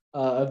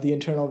of the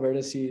internal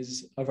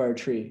vertices of our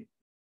tree.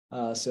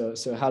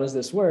 So how does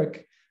this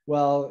work?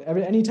 Well,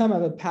 anytime I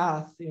have a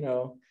path,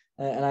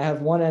 and I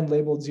have one end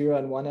labeled 0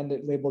 and one end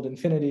labeled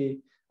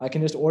infinity, I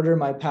can just order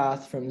my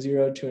path from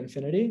 0 to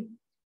infinity.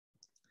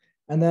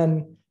 And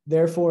then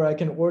therefore I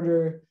can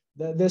order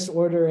this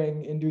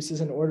ordering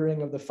induces an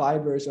ordering of the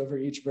fibers over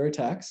each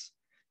vertex.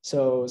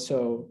 So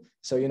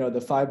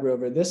the fiber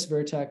over this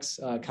vertex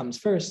comes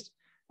first,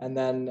 and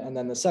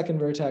then the second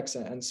vertex,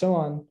 and so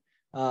on.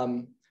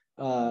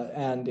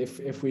 And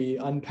if we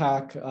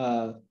unpack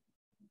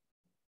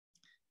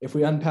if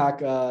we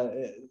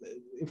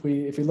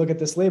look at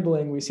this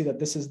labeling, we see that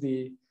this is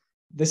the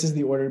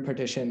ordered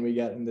partition we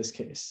get in this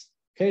case.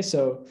 Okay,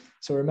 so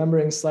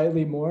remembering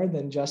slightly more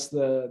than just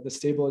the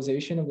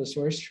stabilization of the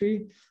source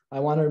tree, I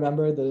want to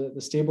remember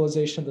the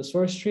stabilization of the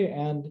source tree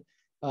and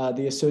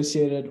the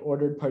associated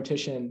ordered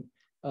partition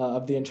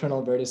of the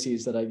internal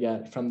vertices that I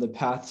get from the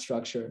path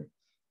structure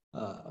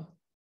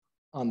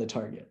on the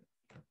target.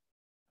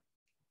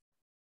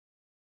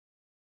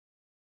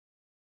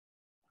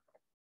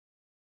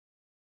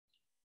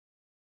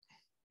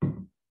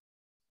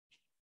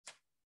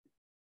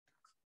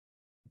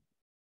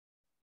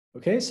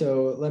 Okay,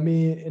 so let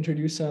me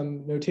introduce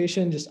some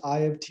notation. Just I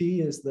of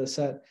t is the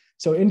set.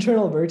 So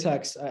internal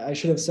vertex, I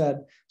should have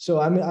said. So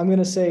I'm going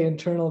to say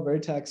internal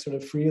vertex sort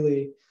of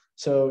freely.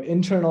 So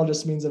internal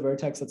just means a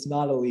vertex that's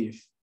not a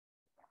leaf.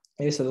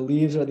 Okay, so the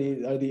leaves are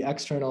the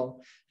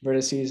external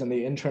vertices, and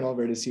the internal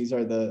vertices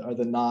are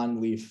the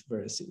non-leaf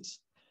vertices.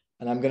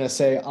 And I'm going to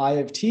say I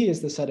of t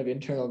is the set of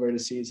internal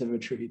vertices of a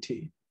tree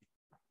T.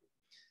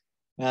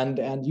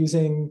 And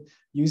using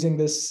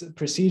this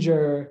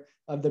procedure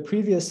of the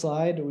previous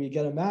slide, we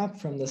get a map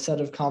from the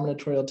set of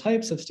combinatorial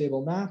types of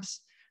stable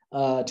maps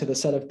to the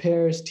set of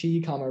pairs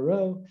T comma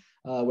rho,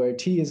 where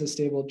T is a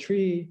stable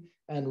tree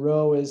and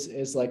rho is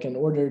an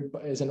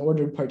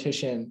ordered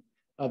partition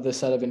of the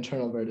set of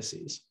internal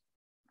vertices.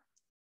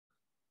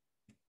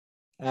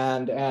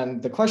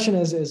 And the question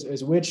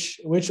is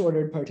which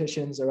ordered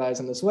partitions arise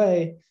in this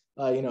way?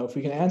 If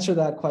we can answer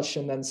that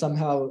question, then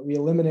somehow we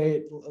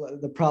eliminate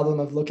the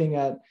problem of looking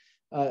at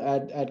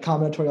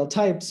combinatorial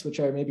types, which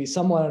are maybe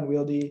somewhat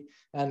unwieldy,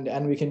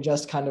 and we can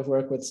just kind of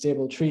work with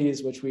stable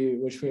trees, which we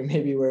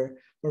maybe we're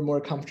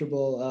more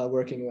comfortable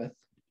working with.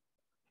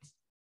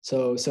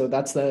 So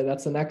that's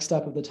the next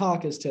step of the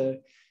talk, is to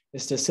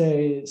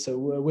say, so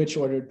which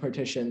ordered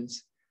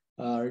partitions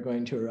are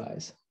going to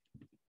arise.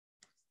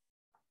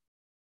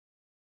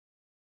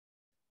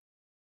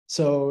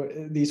 So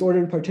these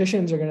ordered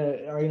partitions are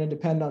gonna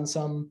depend on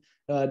some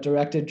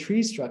directed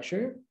tree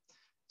structure.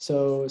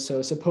 So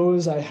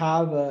suppose I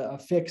have a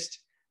fixed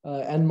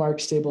n-mark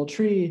stable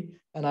tree,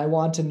 and I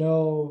want to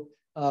know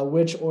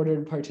which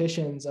ordered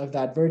partitions of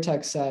that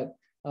vertex set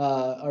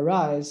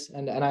arise,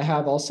 and I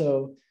have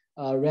also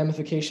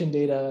ramification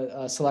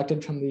data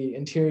selected from the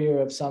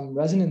interior of some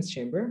resonance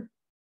chamber.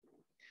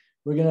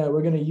 We're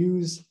gonna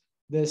use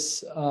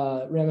this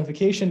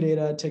ramification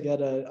data to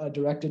get a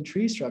directed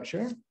tree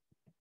structure.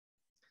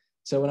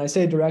 So when I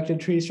say directed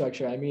tree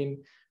structure, I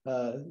mean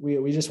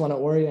we just want to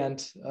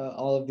orient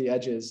all of the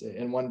edges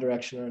in one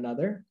direction or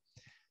another.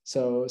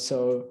 So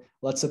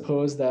let's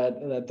suppose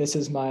that this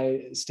is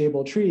my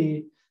stable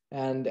tree,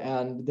 and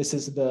this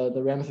is the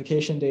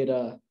ramification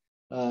data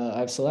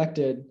I've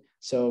selected.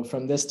 So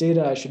from this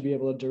data, I should be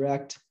able to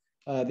direct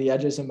the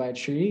edges of my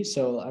tree.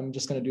 So I'm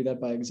just going to do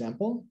that by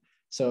example.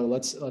 So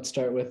let's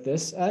start with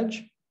this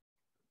edge,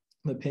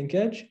 the pink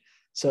edge.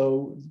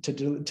 So to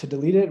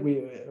delete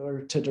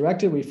it, to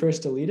direct it, we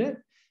first delete it.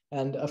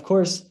 And of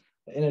course,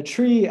 in a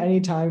tree,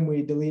 anytime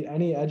we delete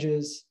any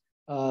edges,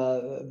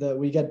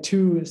 we get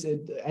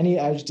any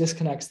edge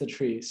disconnects the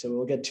tree. So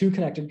we'll get two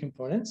connected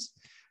components,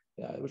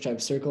 which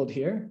I've circled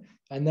here.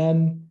 And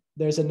then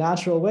there's a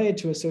natural way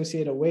to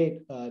associate a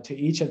weight to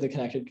each of the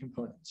connected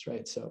components,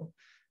 right? So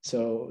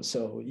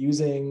So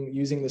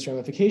using this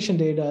ramification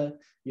data,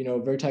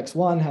 vertex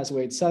 1 has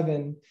weight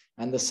 7,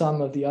 and the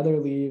sum of the other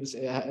leaves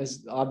has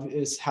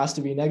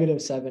to be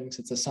 -7 because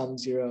it's a sum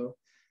 0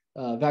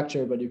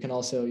 vector. But you can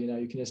also,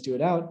 you can just do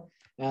it out,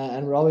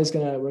 and we're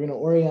gonna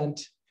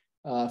orient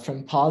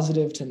from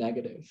positive to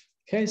negative.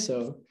 Okay,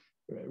 so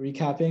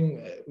recapping,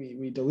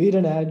 we delete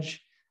an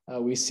edge,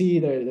 we see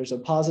there's a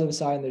positive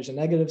side and there's a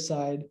negative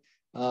side,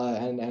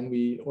 and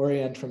we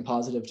orient from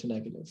positive to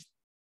negative.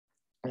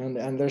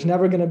 And there's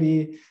never going to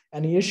be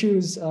any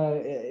issues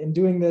in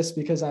doing this,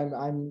 because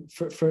I'm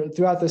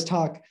throughout this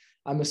talk,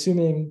 I'm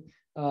assuming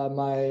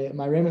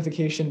my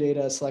ramification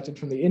data is selected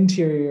from the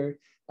interior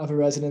of a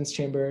resonance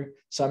chamber,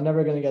 so I'm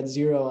never going to get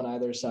 0 on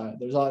either side.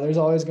 There's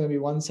always going to be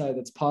one side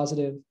that's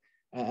positive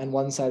and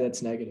one side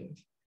that's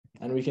negative,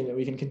 and we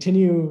can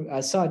continue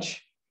as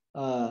such,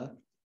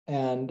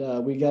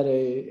 and we get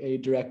a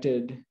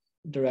directed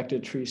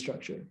tree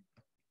structure.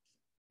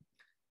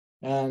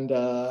 And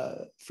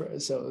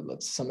so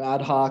let's some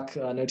ad hoc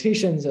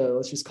notations.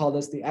 Let's just call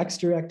this the X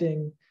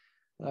directing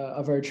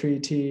of our tree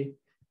T.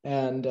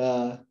 And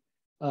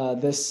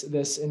this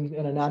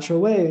in a natural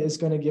way is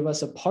going to give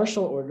us a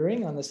partial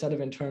ordering on the set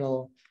of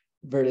internal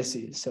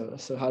vertices.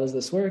 So how does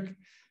this work?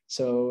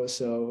 So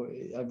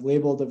I've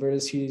labeled the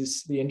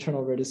vertices, the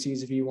internal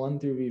vertices V1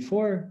 through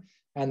V4.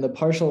 And the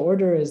partial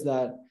order is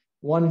that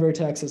one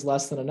vertex is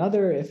less than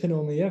another if and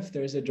only if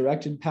there's a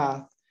directed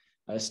path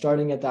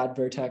starting at that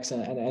vertex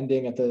and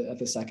ending at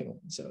the second one.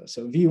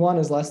 So V1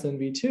 is less than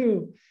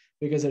V2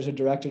 because there's a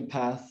directed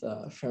path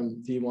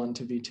from V1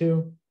 to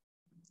V2.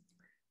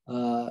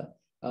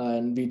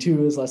 And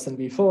V2 is less than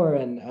V4,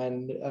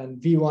 and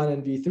V1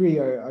 and V3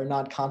 are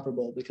not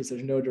comparable because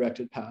there's no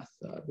directed path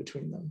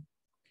between them.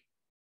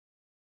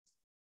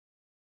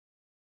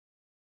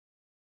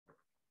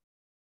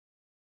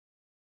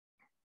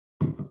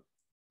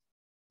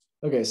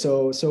 Okay,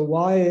 so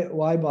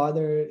why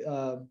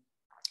bother?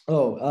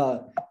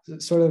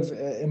 Sort of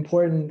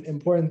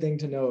important thing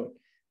to note,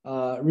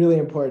 really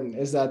important,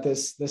 is that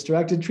this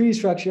directed tree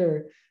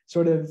structure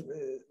sort of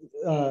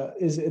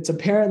it's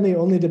apparently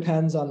only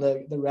depends on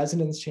the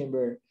resonance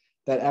chamber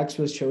that X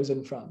was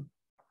chosen from,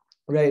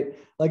 right?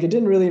 Like, it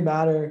didn't really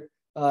matter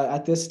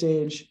at this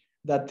stage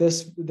that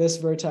this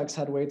vertex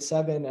had weight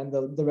 7 and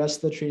the rest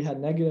of the tree had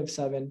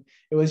 -7.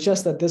 It was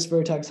just that this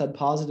vertex had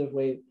positive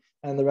weight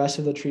and the rest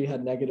of the tree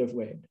had negative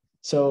weight.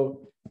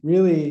 So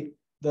really,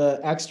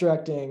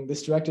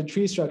 this directed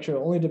tree structure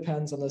only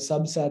depends on the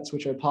subsets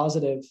which are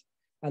positive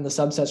and the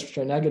subsets which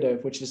are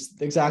negative, which is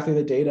exactly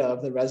the data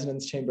of the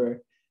resonance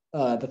chamber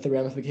that the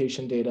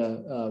ramification data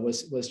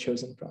was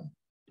chosen from.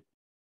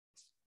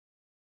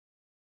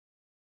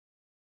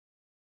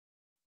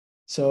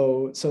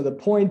 So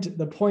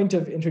the point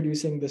of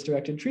introducing this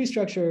directed tree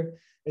structure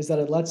is that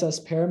it lets us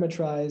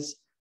parameterize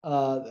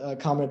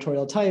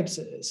combinatorial types.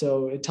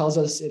 So it tells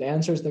us, it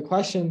answers the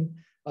question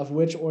of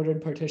which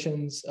ordered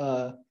partitions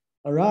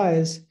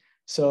arise.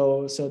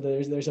 So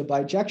there's a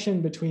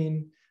bijection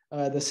between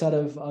the set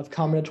of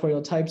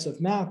combinatorial types of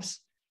maps,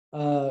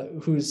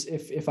 whose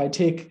if I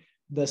take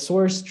the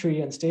source tree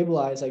and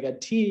stabilize, I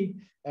get T,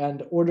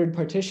 and ordered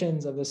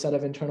partitions of the set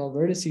of internal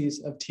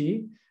vertices of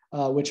T,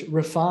 which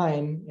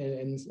refine,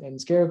 in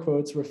scare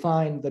quotes,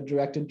 refine the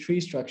directed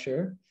tree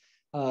structure.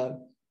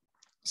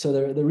 So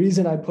the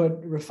reason I put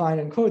refine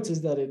in quotes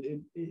is that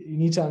you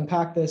need to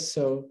unpack this.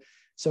 So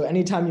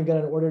anytime you get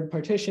an ordered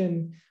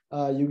partition,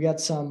 you get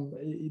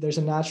there's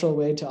a natural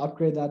way to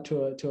upgrade that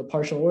to a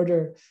partial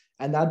order,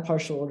 and that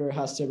partial order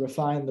has to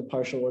refine the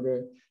partial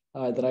order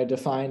that I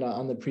defined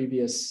on the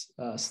previous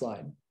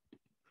slide.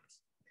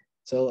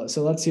 So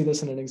let's see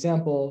this in an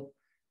example.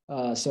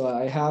 So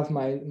I have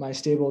my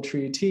stable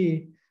tree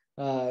T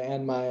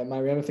and my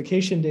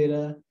ramification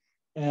data,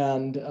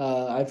 and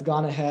I've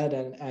gone ahead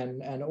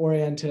and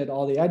oriented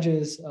all the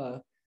edges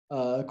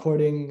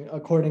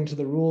according to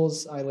the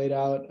rules I laid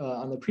out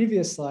on the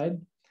previous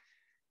slide.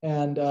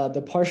 And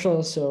the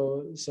partial,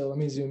 so let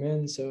me zoom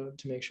in to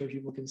make sure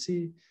people can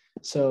see.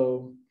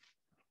 So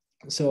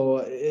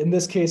in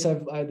this case,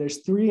 there's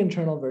 3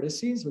 internal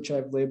vertices, which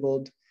I've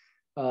labeled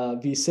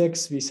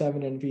V6,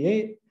 V7, and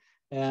V8.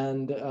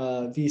 And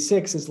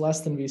V6 is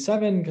less than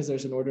V7 because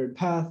there's an ordered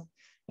path,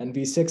 and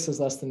V6 is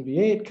less than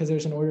V8 because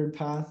there's an ordered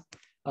path.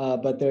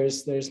 But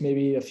there's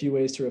maybe a few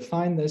ways to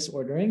refine this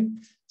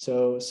ordering.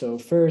 So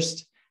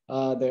first,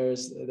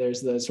 there's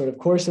the sort of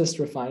coarsest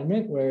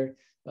refinement where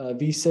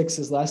V6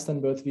 is less than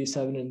both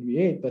V7 and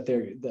V8, but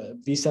the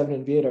V7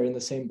 and V8 are in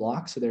the same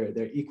block, so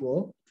they're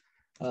equal.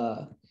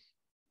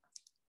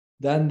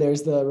 Then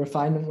there's the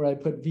refinement where I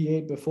put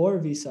V8 before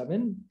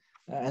V7,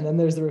 and then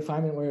there's the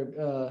refinement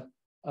where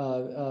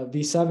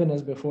V7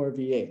 is before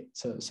V8.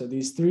 So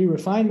these 3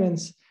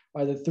 refinements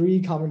are the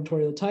 3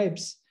 combinatorial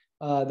types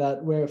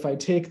where if I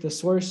take the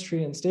source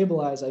tree and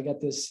stabilize, I get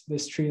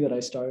this tree that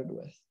I started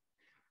with.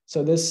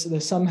 So this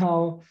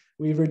somehow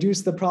we've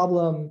reduced the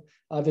problem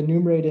of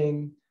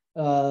enumerating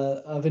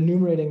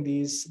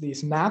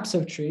these maps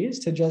of trees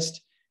to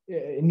just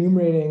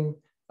enumerating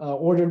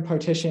ordered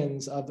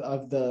partitions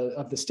of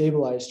the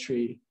stabilized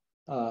tree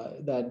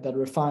that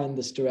refine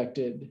this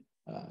directed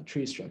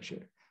tree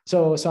structure.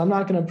 So I'm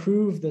not going to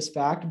prove this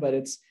fact, but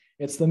it's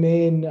the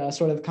main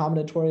sort of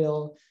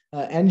combinatorial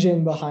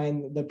engine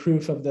behind the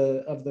proof of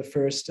the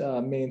first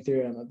main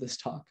theorem of this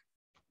talk.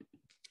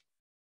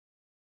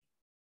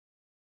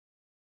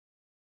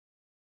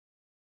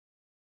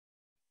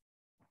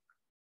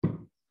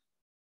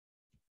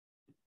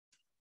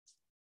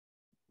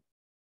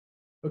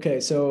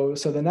 Okay, so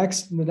the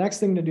next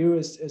thing to do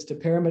is to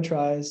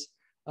parameterize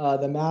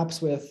the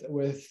maps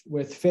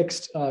with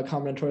fixed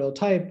combinatorial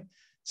type.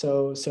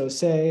 So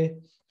say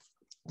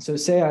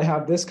I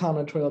have this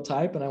combinatorial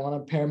type and I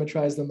want to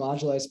parameterize the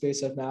moduli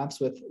space of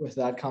maps with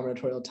that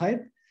combinatorial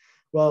type.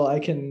 Well, I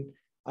can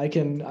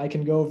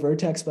go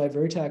vertex by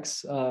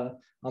vertex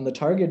on the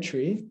target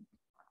tree.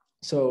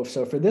 So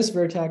for this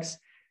vertex,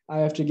 I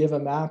have to give a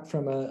map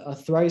from a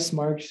thrice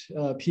marked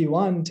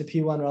P1 to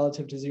P1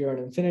 relative to 0 and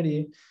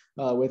infinity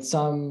with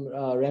some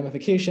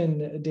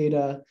ramification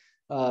data.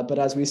 But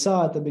as we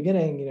saw at the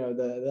beginning,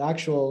 the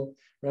actual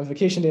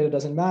ramification data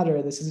doesn't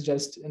matter. This is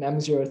just an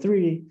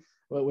M03,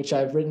 which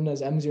I've written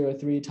as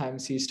M03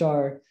 times C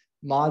star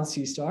mod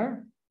C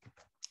star.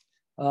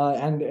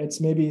 And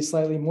it's maybe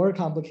slightly more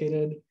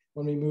complicated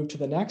when we move to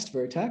the next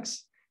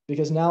vertex,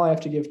 because now I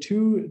have to give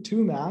two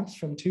maps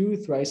from two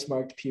thrice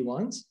marked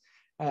P1s.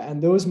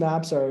 And those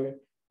maps there's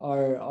a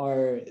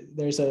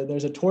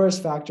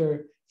torus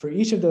factor for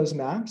each of those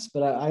maps,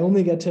 but I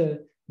only get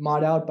to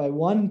mod out by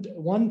one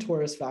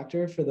torus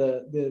factor for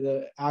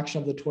the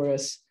action of the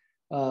torus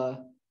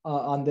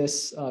on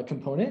this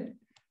component.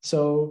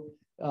 So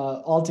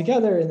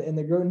altogether in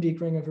the Grothendieck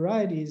ring of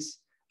varieties,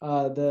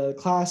 the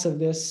class of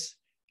this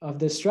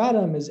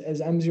stratum is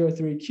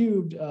M03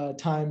 cubed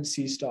times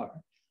C star.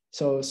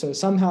 So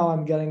somehow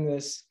I'm getting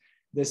this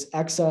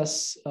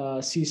excess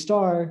C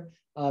star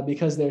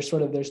because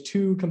there's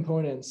two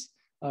components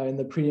in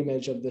the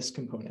preimage of this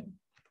component.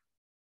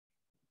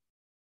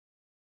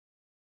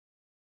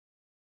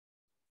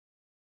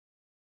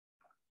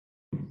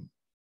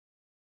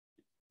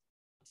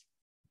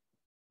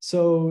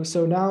 So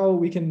now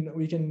we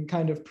can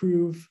kind of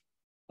prove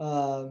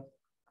the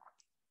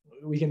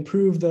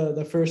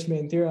first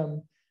main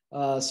theorem.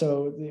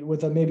 So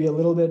with maybe a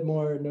little bit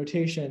more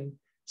notation.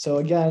 So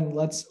again,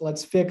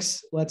 let's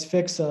fix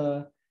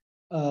a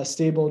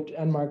stable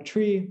n-marked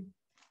tree,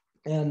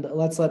 and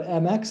let's let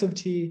mx of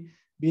t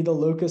be the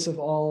locus of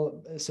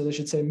all. So they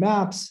should say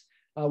maps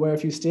where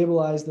if you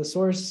stabilize the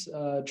source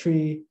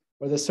tree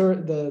or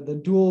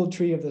the dual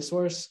tree of the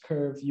source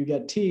curve, you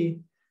get t.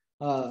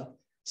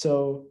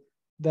 So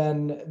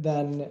then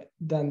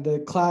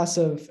the class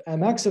of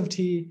mx of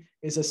t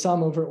is a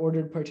sum over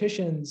ordered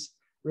partitions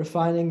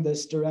refining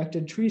this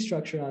directed tree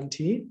structure on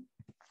t.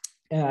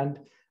 And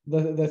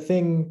the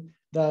thing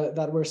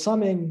that we're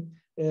summing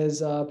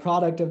is a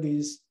product of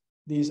these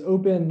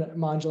open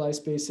moduli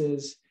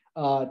spaces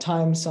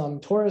times some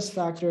torus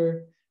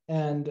factor.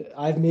 And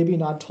I've maybe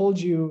not told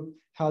you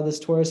how this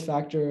torus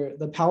factor,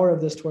 the power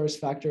of this torus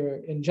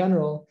factor in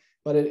general,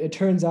 but it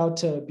turns out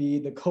to be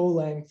the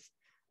co-length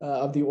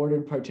of the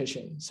ordered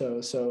partition. So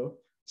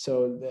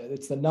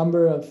it's the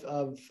number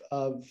of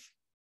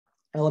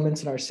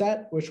elements in our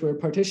set which we're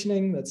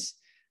partitioning. That's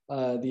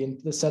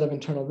the set of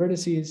internal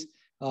vertices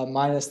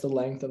minus the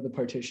length of the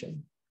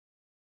partition.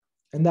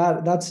 And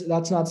that's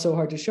not so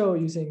hard to show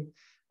using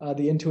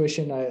the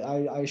intuition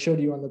I showed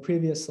you on the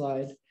previous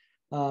slide.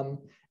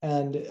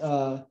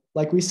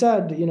 Like we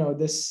said,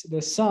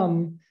 this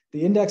sum,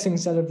 the indexing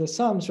set of the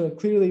sum sort of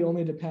clearly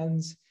only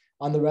depends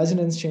on the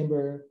resonance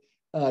chamber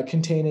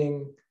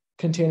containing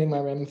my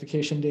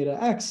ramification data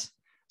X.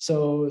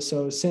 So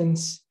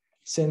since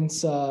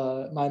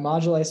my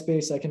moduli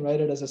space, I can write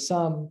it as a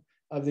sum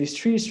of these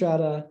tree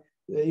strata,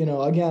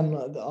 again,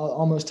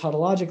 almost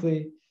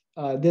tautologically,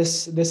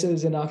 this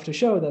is enough to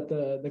show that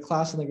the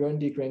class in the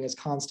Grothendieck ring is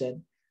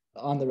constant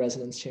on the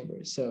resonance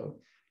chambers. So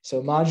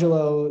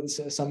modulo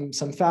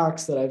some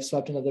facts that I've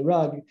swept under the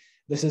rug,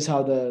 this is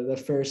how the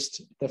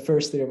first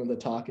theorem of the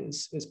talk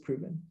is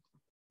proven.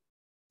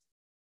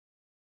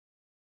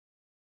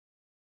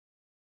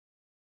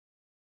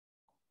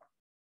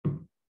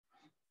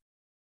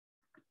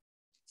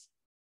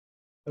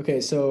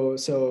 Okay, so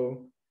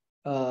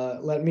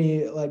let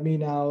me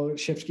now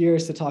shift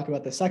gears to talk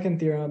about the second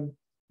theorem,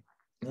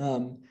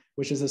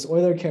 which is this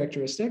Euler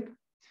characteristic.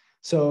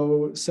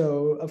 So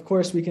of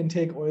course we can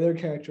take Euler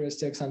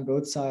characteristics on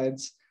both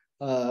sides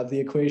of the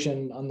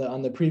equation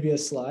on the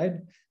previous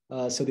slide.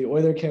 So the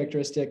Euler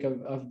characteristic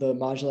of the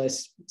moduli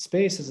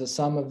space is a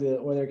sum of the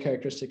Euler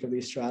characteristic of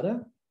these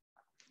strata.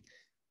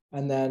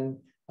 And then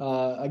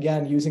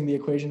again, using the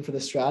equation for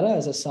the strata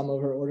as a sum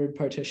over ordered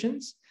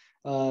partitions.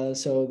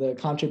 So the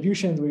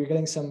contributions, we're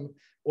getting some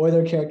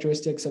Euler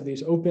characteristics of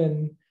these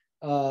open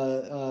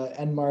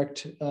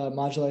n-marked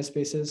moduli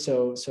spaces.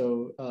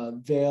 So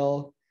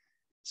veil.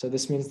 So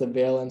this means the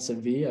valence of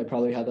V. I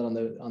probably had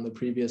that on the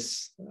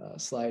previous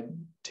slide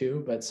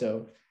too. But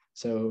so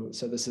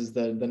this is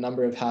the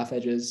number of half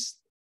edges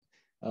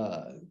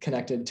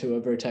connected to a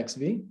vertex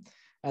V,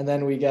 and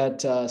then we get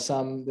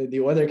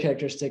the Euler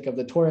characteristic of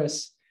the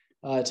torus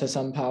to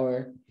some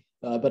power.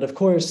 But of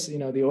course,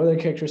 the Euler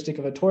characteristic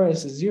of a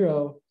torus is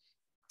 0,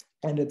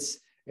 and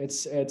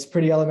it's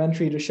pretty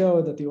elementary to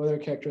show that the Euler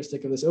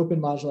characteristic of this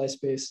open moduli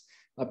space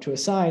up to a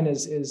sign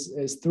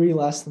is 3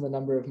 less than the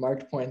number of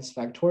marked points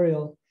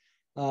factorial.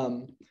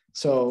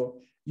 So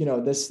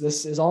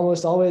this is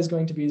almost always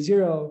going to be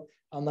 0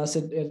 unless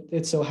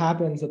it so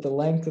happens that the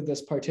length of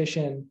this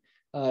partition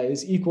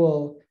is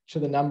equal to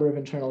the number of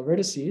internal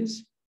vertices.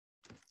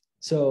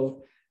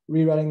 So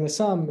rewriting the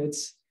sum,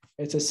 it's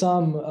a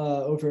sum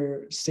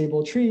over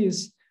stable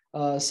trees,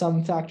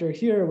 some factor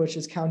here, which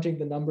is counting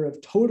the number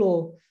of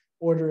total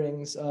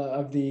orderings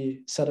of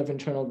the set of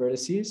internal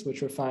vertices,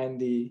 which refine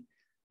the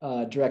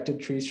directed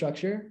tree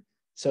structure.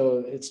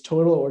 So it's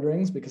total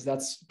orderings because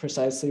that's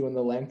precisely when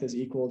the length is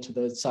equal to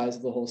the size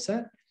of the whole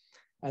set,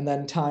 and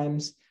then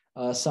times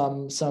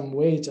some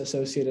weight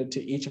associated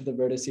to each of the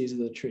vertices of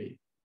the tree.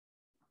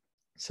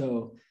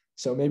 So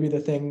maybe the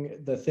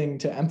thing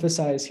to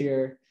emphasize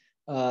here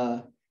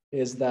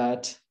is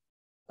that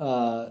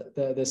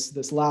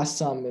this last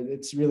sum,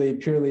 it's really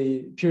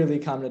purely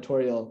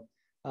combinatorial,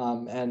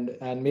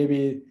 and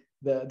maybe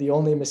the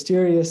only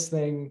mysterious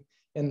thing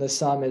in the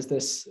sum is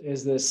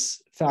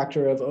this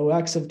factor of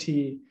OX of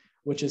t,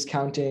 which is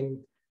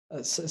counting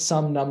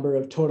some number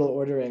of total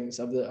orderings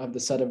of the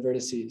set of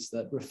vertices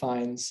that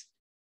refines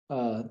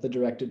the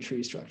directed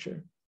tree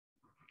structure.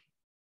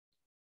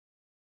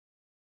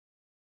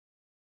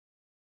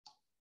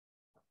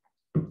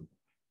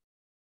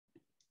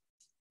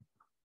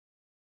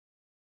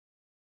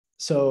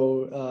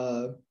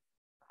 So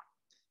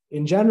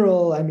in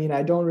general, I mean,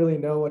 I don't really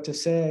know what to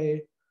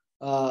say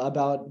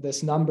about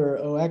this number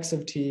OX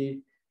of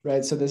t,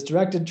 right? So this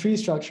directed tree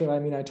structure, I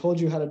mean, I told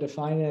you how to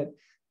define it,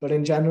 but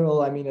in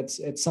general, I mean,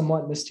 it's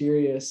somewhat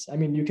mysterious. I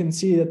mean, you can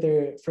see that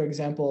there, for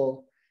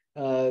example,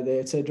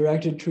 it's a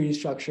directed tree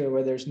structure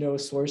where there's no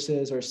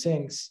sources or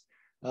sinks,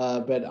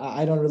 but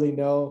I don't really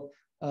know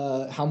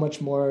how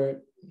much more,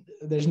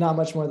 there's not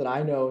much more that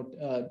I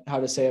know how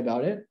to say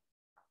about it.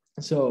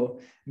 So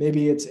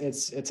maybe it's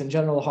in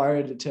general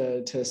hard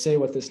to say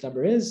what this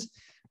number is,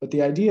 but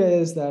the idea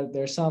is that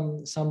there's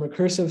some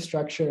recursive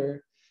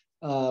structure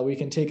we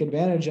can take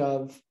advantage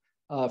of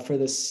for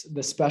the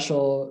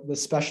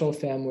special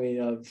family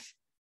of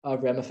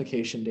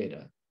ramification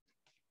data.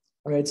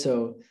 All right,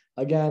 so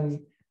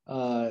again,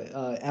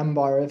 M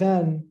bar of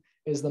n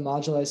is the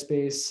moduli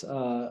space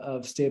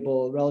of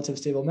relative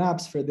stable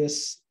maps for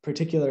this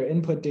particular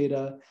input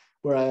data,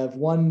 where I have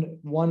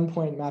one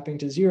point mapping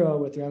to 0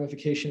 with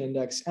ramification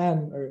index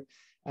n,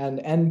 and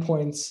n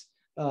points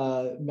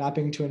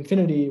mapping to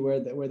infinity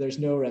where there's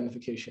no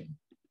ramification.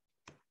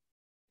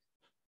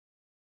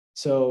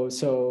 So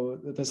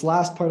this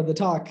last part of the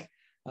talk,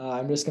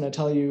 I'm just going to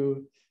tell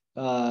you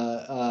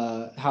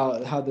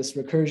how this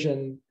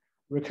recursion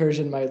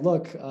might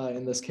look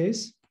in this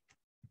case.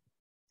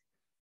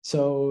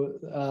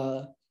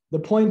 So the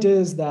point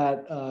is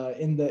that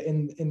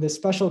in this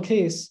special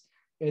case,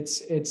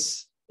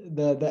 it's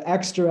the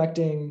x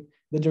directing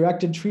the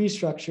directed tree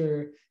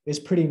structure is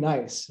pretty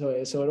nice. So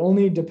it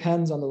only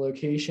depends on the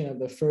location of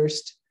the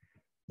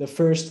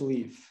first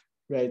leaf,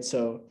 right?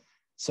 So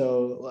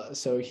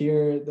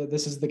here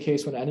this is the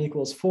case when n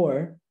equals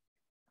 4.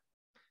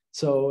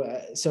 So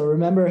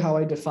remember how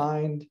I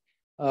defined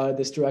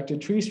this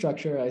directed tree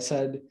structure. I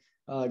said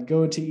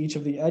go to each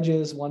of the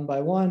edges one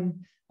by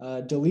one,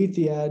 delete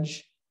the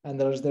edge, and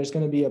there's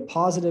going to be a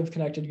positive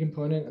connected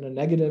component and a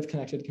negative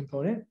connected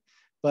component.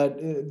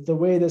 But the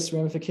way this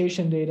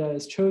ramification data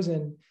is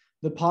chosen,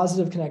 the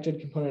positive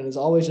connected component is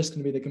always just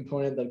going to be the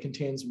component that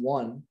contains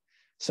 1.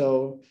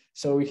 So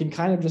we can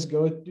kind of just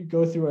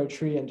go through our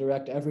tree and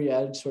direct every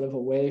edge sort of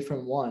away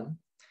from 1.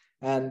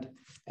 And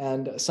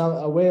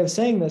a way of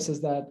saying this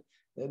is that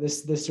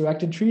this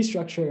directed tree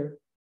structure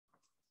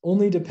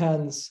only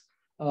depends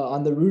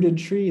on the rooted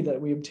tree that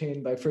we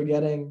obtain by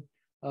forgetting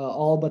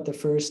all but the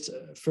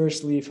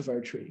first leaf of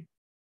our tree.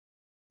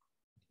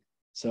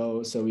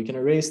 So we can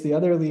erase the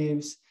other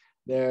leaves.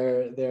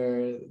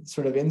 They're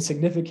sort of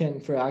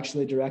insignificant for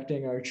actually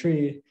directing our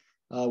tree.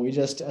 We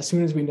just, as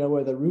soon as we know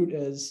where the root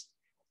is,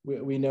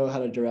 we know how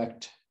to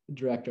direct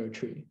our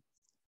tree.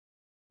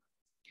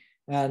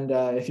 And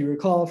if you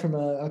recall from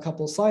a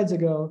couple slides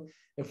ago,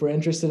 if we're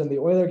interested in the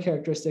Euler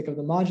characteristic of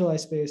the moduli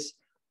space,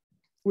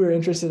 we're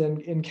interested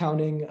in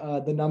counting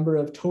the number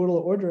of total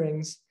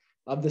orderings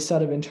of the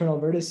set of internal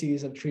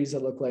vertices of trees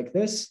that look like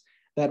this,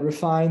 that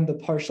refine the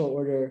partial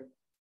order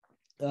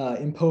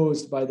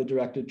imposed by the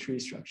directed tree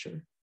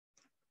structure.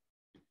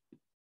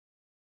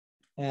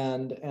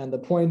 And the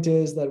point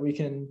is that we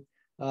can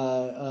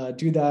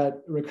do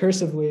that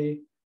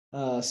recursively.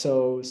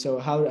 So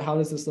how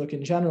does this look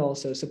in general?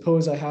 So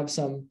suppose I have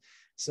some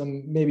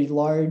maybe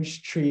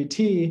large tree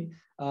T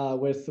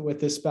with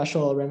this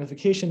special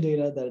ramification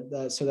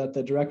data so that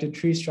the directed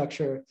tree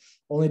structure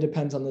only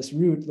depends on this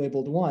root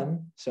labeled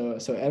 1. So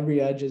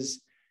every edge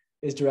is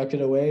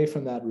directed away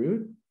from that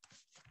root.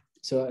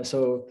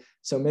 So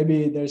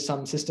maybe there's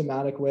some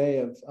systematic way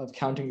of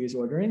counting these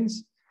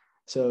orderings.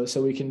 So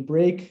we can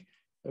break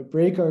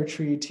our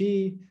tree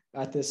T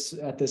at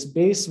this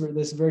base,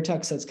 this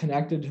vertex that's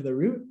connected to the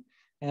root.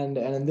 And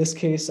in this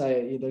case,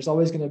 there's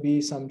always going to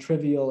be some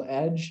trivial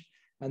edge.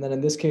 And then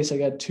in this case, I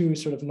get two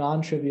sort of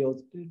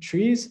non-trivial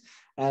trees.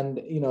 And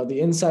the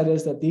insight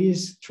is that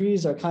these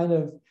trees are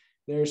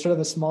they're sort of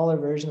a smaller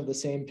version of the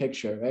same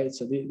picture, right?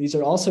 So these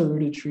are also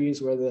rooted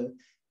trees where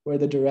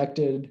the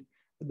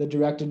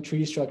directed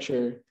tree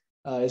structure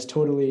is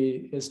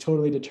totally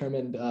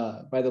determined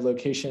by the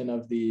location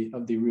of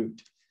the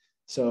root.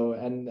 So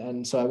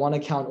so I want to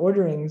count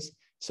orderings.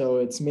 So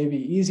it's maybe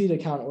easy to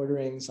count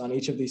orderings on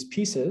each of these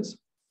pieces.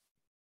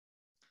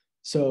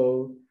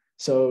 So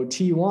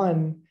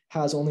T1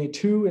 has only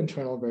two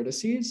internal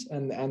vertices,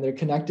 and they're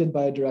connected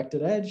by a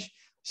directed edge.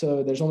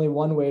 So there's only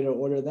one way to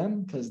order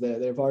them because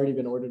they've already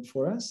been ordered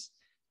for us.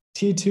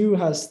 T2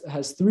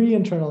 has three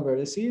internal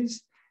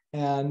vertices,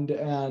 and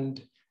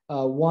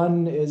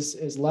one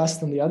is less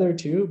than the other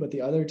two, but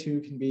the other two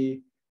can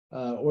be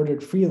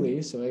ordered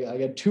freely. So I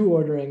get two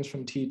orderings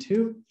from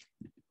T2.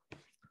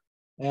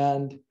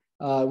 And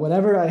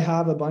whenever I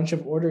have a bunch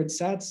of ordered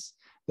sets,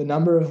 the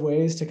number of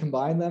ways to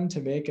combine them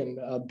to make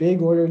a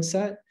big ordered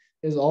set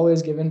is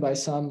always given by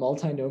some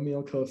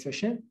multinomial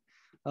coefficient.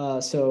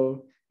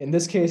 So in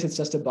this case, it's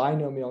just a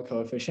binomial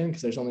coefficient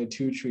because there's only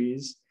two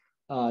trees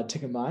to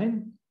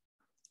combine.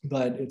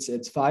 But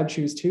it's 5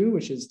 choose 2,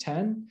 which is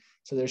 10.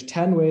 So there's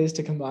 10 ways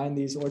to combine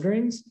these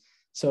orderings.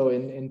 So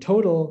in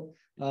total,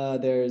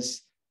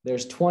 there's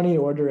 20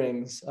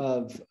 orderings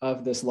of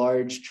this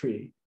large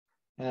tree.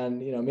 And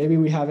maybe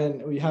we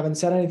haven't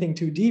said anything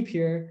too deep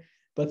here,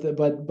 but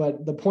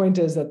the point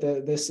is that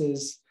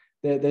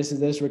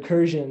there's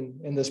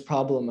recursion in this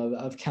problem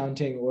of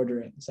counting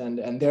orderings,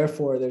 and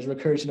therefore there's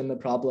recursion in the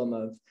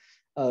problem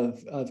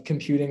of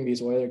computing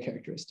these Euler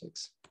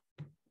characteristics.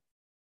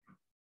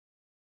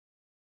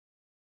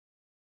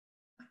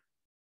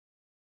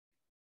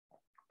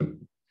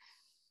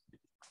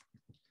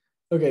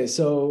 Okay,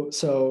 so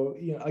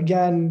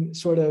again,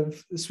 sort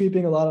of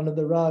sweeping a lot under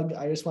the rug,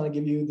 I just want to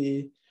give you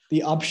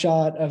the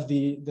upshot of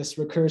this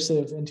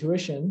recursive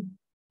intuition.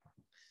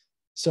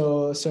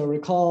 So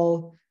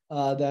recall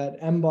that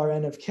m bar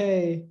n of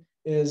k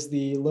is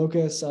the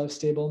locus of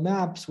stable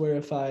maps, where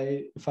if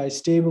I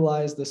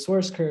stabilize the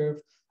source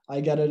curve, I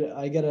get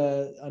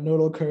a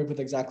nodal curve with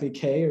exactly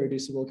k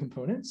irreducible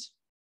components.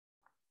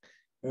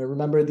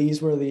 Remember,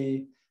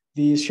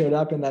 these showed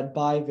up in that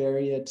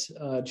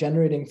bivariate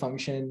generating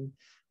function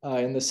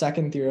in the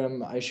second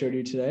theorem I showed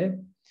you today.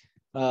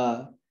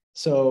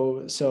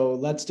 So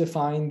let's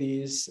define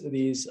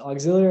these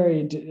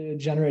auxiliary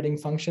generating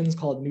functions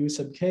called nu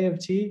sub k of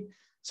t.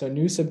 So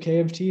nu sub k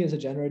of t is a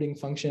generating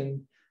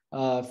function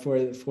for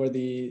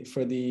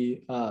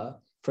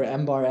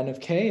m bar n of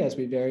k as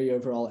we vary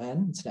over all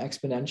n. It's an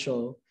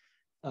exponential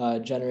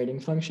generating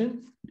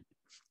function,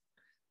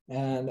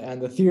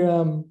 and the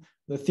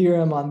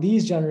theorem on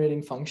these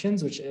generating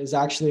functions, which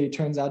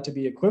turns out to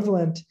be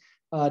equivalent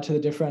to the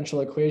differential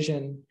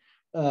equation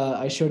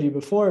I showed you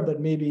before, but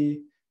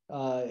maybe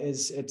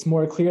it's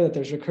more clear that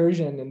there's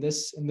recursion in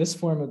this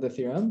form of the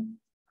theorem.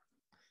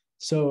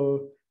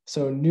 So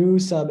nu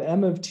sub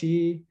m of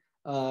t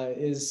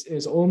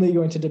is only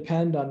going to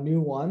depend on nu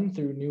 1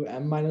 through nu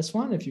m minus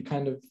 1 if you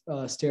kind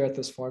of stare at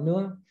this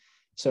formula.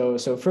 So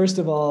first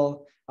of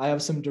all, I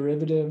have some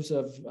derivatives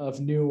of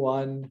nu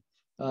 1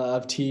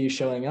 of t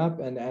showing up,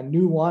 and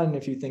nu 1,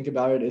 if you think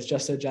about it, is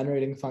just a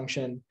generating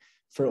function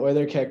for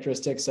Euler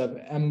characteristics of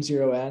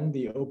m0n,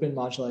 the open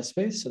moduli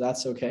space, so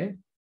that's okay.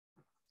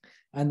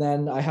 And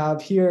then I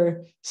have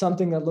here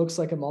something that looks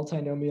like a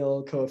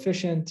multinomial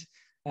coefficient,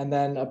 and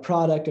then a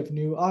product of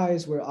nu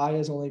i's where I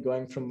is only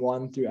going from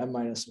 1 through m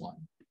minus 1.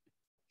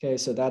 Okay,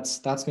 so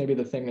that's maybe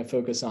the thing to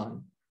focus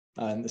on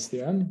in this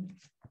theorem.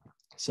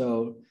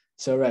 So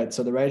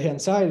the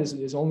right-hand side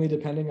is only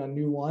depending on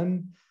nu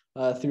 1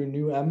 through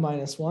nu m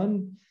minus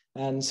 1.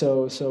 And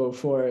so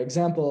for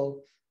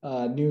example,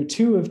 nu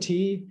 2 of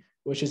t,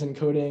 which is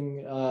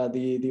encoding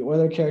the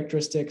Euler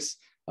characteristics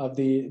of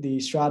the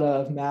strata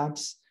of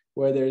maps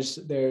where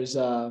there's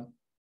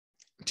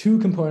two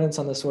components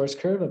on the source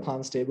curve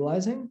upon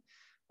stabilizing,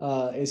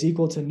 is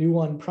equal to nu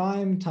 1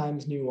 prime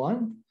times nu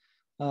 1.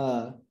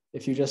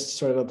 If you just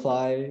sort of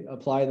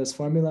apply this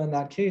formula in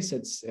that case,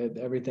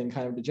 everything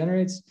kind of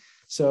degenerates.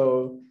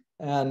 So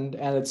and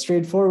it's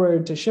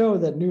straightforward to show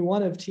that nu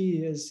 1 of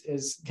t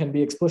can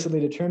be explicitly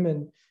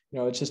determined.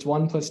 It's just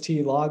 1 plus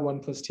t log 1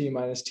 plus t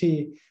minus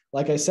t.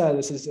 Like I said,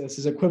 this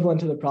is equivalent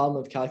to the problem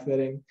of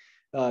calculating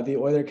the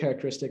Euler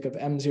characteristic of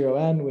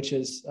m0n, which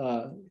is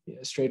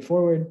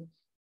straightforward.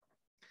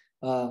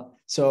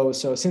 So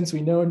since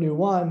we know nu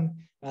 1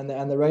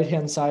 and the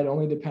right-hand side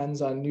only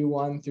depends on nu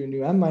 1 through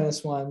nu m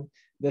minus 1,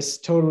 this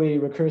totally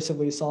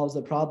recursively solves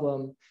the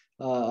problem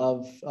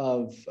of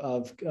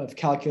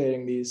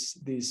calculating these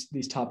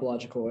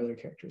topological Euler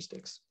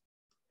characteristics.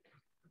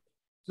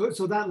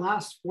 So that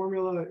last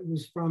formula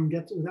was from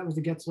that was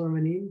the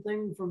Getzler-Manin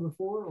thing from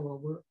before,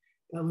 or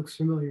that looks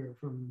familiar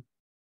from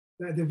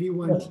the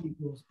V1 t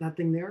equals that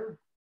thing there?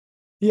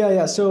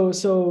 Yeah. So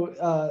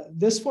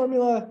this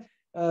formula,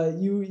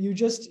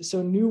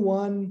 so nu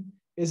 1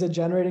 is a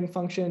generating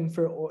function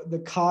for the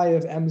chi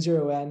of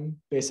m0n,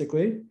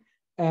 basically.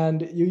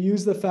 And you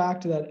use the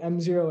fact that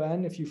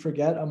m0n, if you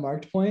forget a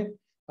marked point,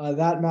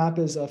 that map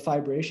is a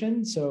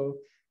fibration. So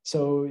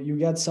you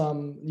get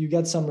some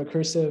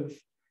recursion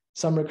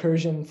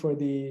for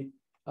the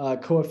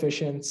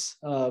coefficients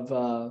of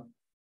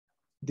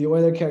the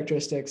Euler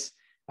characteristics.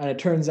 And it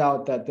turns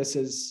out that this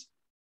is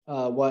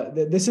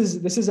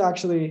this is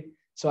actually,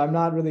 so I'm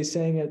not really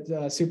saying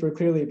it super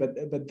clearly,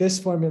 but this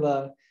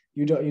formula,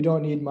 you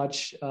don't need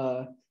much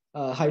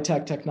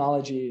high-tech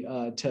technology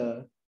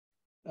to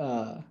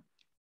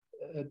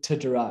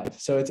derive.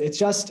 So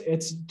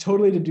it's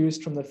totally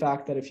deduced from the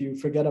fact that if you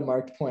forget a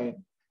marked point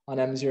on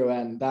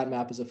M0n, that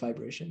map is a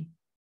fibration.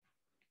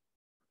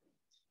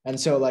 And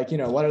so, like,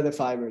 what are the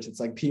fibers? It's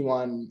like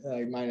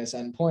P1 minus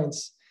n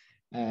points,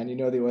 and you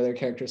know the Euler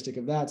characteristic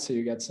of that, so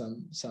you get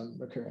some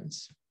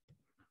recurrence.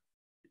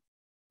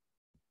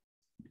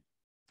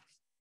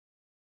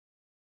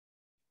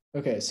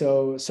 Okay,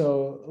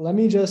 so let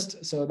me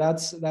just, so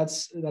that's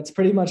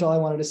pretty much all I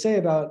wanted to say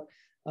about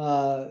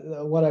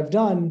what I've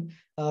done.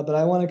 But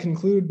I want to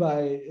conclude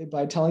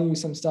by telling you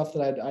some stuff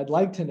that I'd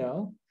like to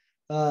know,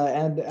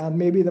 and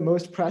maybe the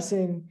most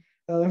pressing,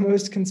 the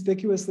most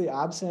conspicuously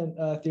absent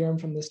theorem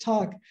from this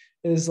talk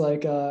is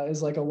like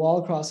a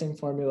wall crossing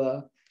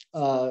formula.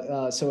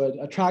 So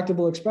a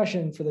tractable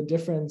expression for the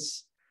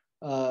difference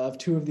of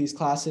two of these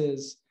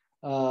classes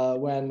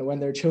when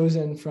they're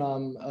chosen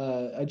from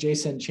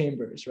adjacent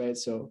chambers, right?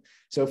 So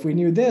if we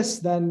knew this,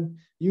 then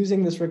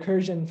using this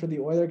recursion for the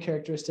Euler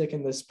characteristic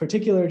in this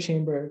particular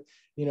chamber,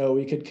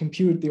 we could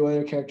compute the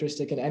Euler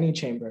characteristic in any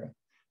chamber.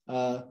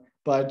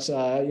 But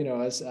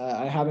as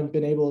I haven't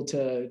been able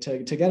to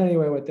get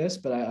anywhere with this,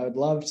 but I would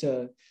love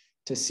to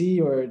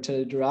see or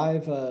to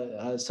derive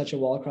such a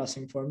wall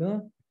crossing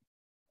formula.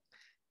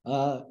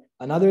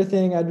 Another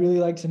thing I'd really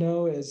like to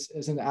know is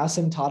an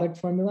asymptotic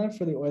formula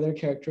for the Euler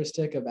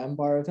characteristic of m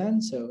bar of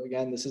n. So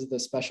again, this is the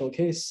special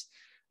case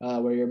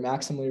where you're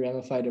maximally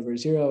ramified over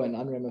 0 and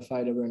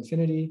unramified over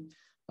infinity.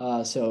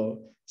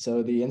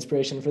 So the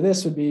inspiration for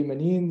this would be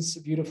Manin's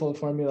beautiful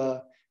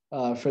formula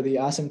for the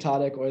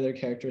asymptotic Euler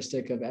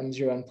characteristic of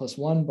m0n plus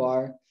 1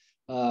 bar,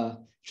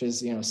 which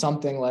is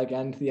something like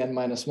n to the n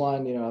minus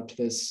 1, up to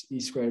this e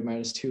squared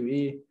minus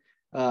 2e.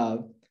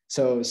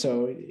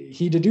 So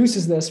he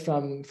deduces this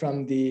from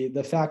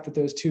the fact that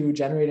those two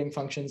generating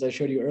functions I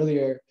showed you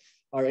earlier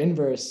are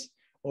inverse,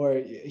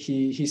 or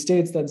he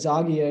states that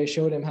Zagier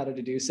showed him how to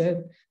deduce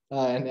it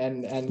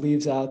and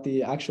leaves out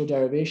the actual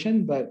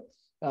derivation. But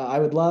I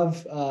would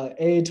love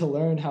A, to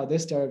learn how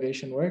this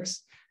derivation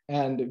works,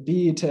 and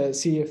B, to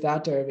see if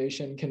that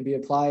derivation can be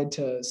applied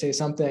to say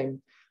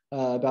something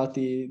about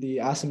the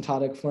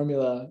asymptotic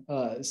formula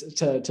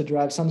to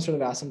derive some sort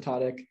of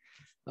asymptotic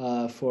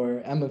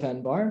for m of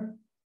n bar.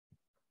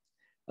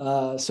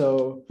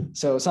 So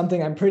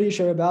something I'm pretty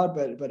sure about,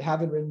 but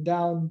haven't written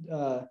down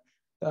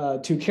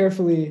too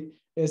carefully,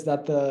 is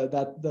that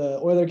the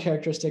Euler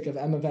characteristic of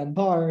m of n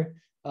bar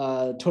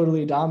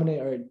totally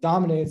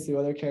dominates the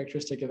Euler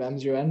characteristic of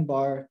m0n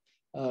bar,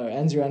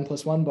 n0n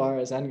plus 1 bar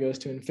as n goes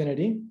to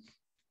infinity.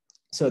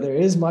 So there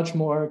is much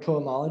more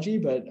cohomology,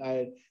 but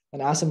an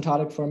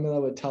asymptotic formula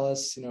would tell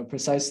us,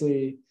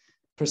 precisely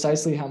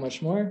how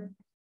much more.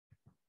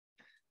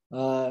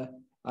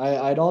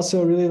 I'd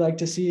also really like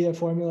to see a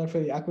formula for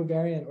the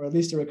equivariant, or at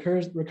least a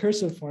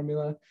recursive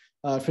formula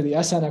for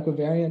the SN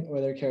equivariant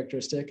Euler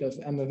characteristic of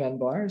m of n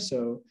bar.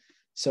 So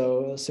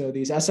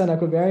these SN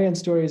equivariant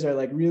stories are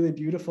like really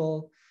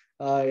beautiful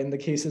in the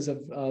cases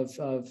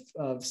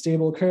of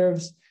stable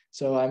curves.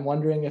 So I'm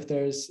wondering if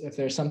there's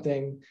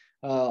something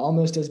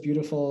almost as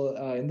beautiful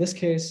in this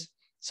case.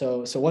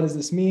 So what does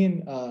this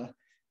mean? So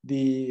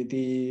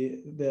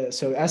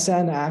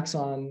SN acts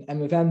on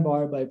m of n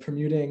bar by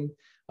permuting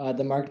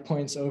the marked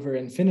points over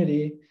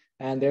infinity,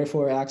 and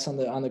therefore acts on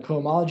the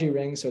cohomology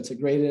ring. So it's a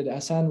graded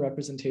SN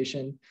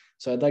representation.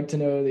 So I'd like to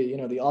know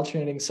the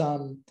alternating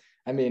sum.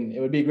 I mean, it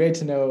would be great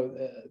to know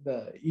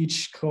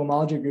each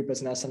cohomology group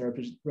as an SN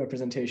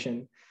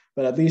representation,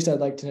 but at least I'd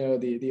like to know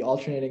the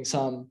alternating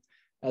sum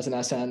as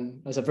an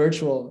SN, as a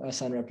virtual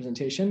SN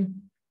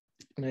representation.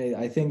 And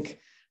I think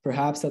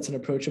perhaps that's an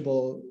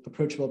approachable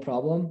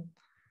problem.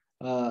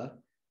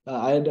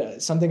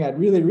 Something I'd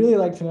really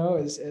like to know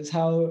is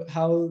how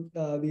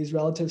these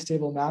relative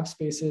stable map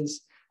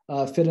spaces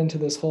fit into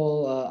this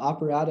whole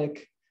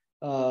operatic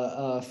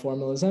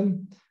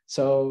formalism.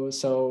 So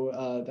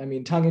I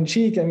mean, tongue in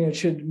cheek, I mean, it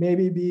should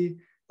maybe be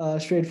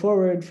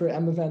straightforward for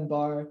m of n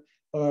bar,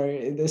 or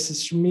this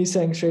is me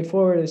saying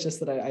straightforward. It's just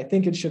that I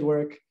think it should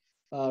work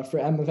for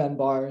m of n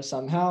bar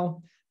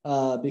somehow,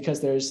 because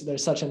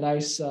there's such a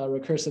nice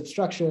recursive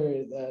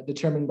structure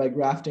determined by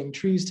grafting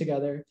trees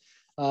together.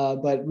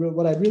 But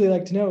what I'd really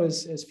like to know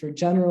is for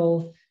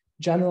general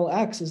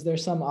x, is there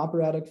some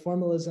operatic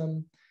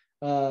formalism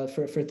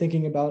for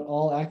thinking about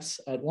all x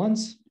at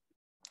once?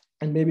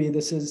 And maybe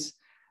this is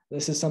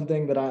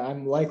something that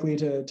I'm likely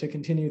to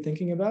continue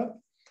thinking about.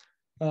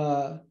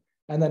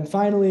 And then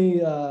finally,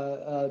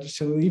 just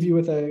to leave you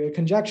with a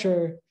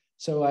conjecture.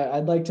 So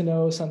I'd like to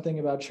know something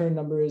about Chern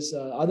numbers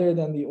other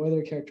than the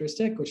Euler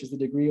characteristic, which is the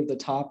degree of the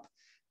top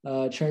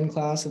Chern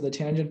class of the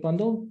tangent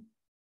bundle.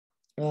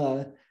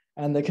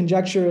 And the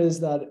conjecture is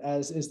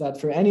that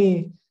for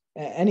any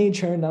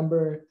Chern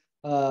number,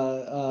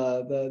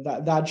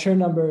 that Chern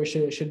number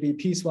should be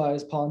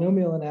piecewise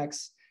polynomial in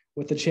X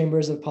with the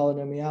chambers of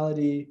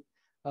polynomiality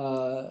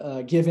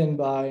given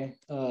by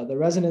the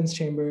resonance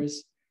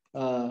chambers.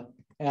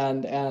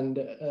 And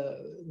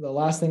the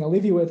last thing I'll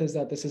leave you with is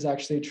that this is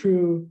actually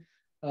true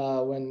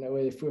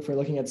if we're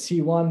looking at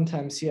C1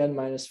 times Cn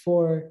minus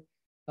 4,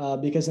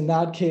 because in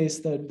that case,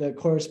 the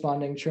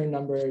corresponding Chern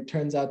number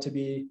turns out to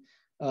be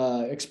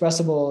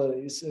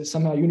expressible,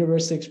 somehow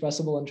universally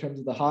expressible in terms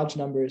of the Hodge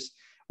numbers,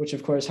 which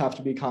of course have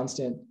to be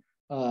constant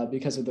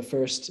because of the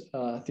first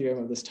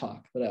theorem of this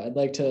talk. But I'd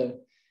like to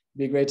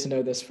be great to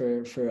know this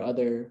for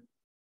other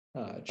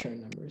Chern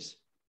numbers.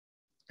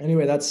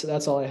 Anyway,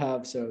 that's all I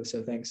have. So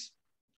thanks.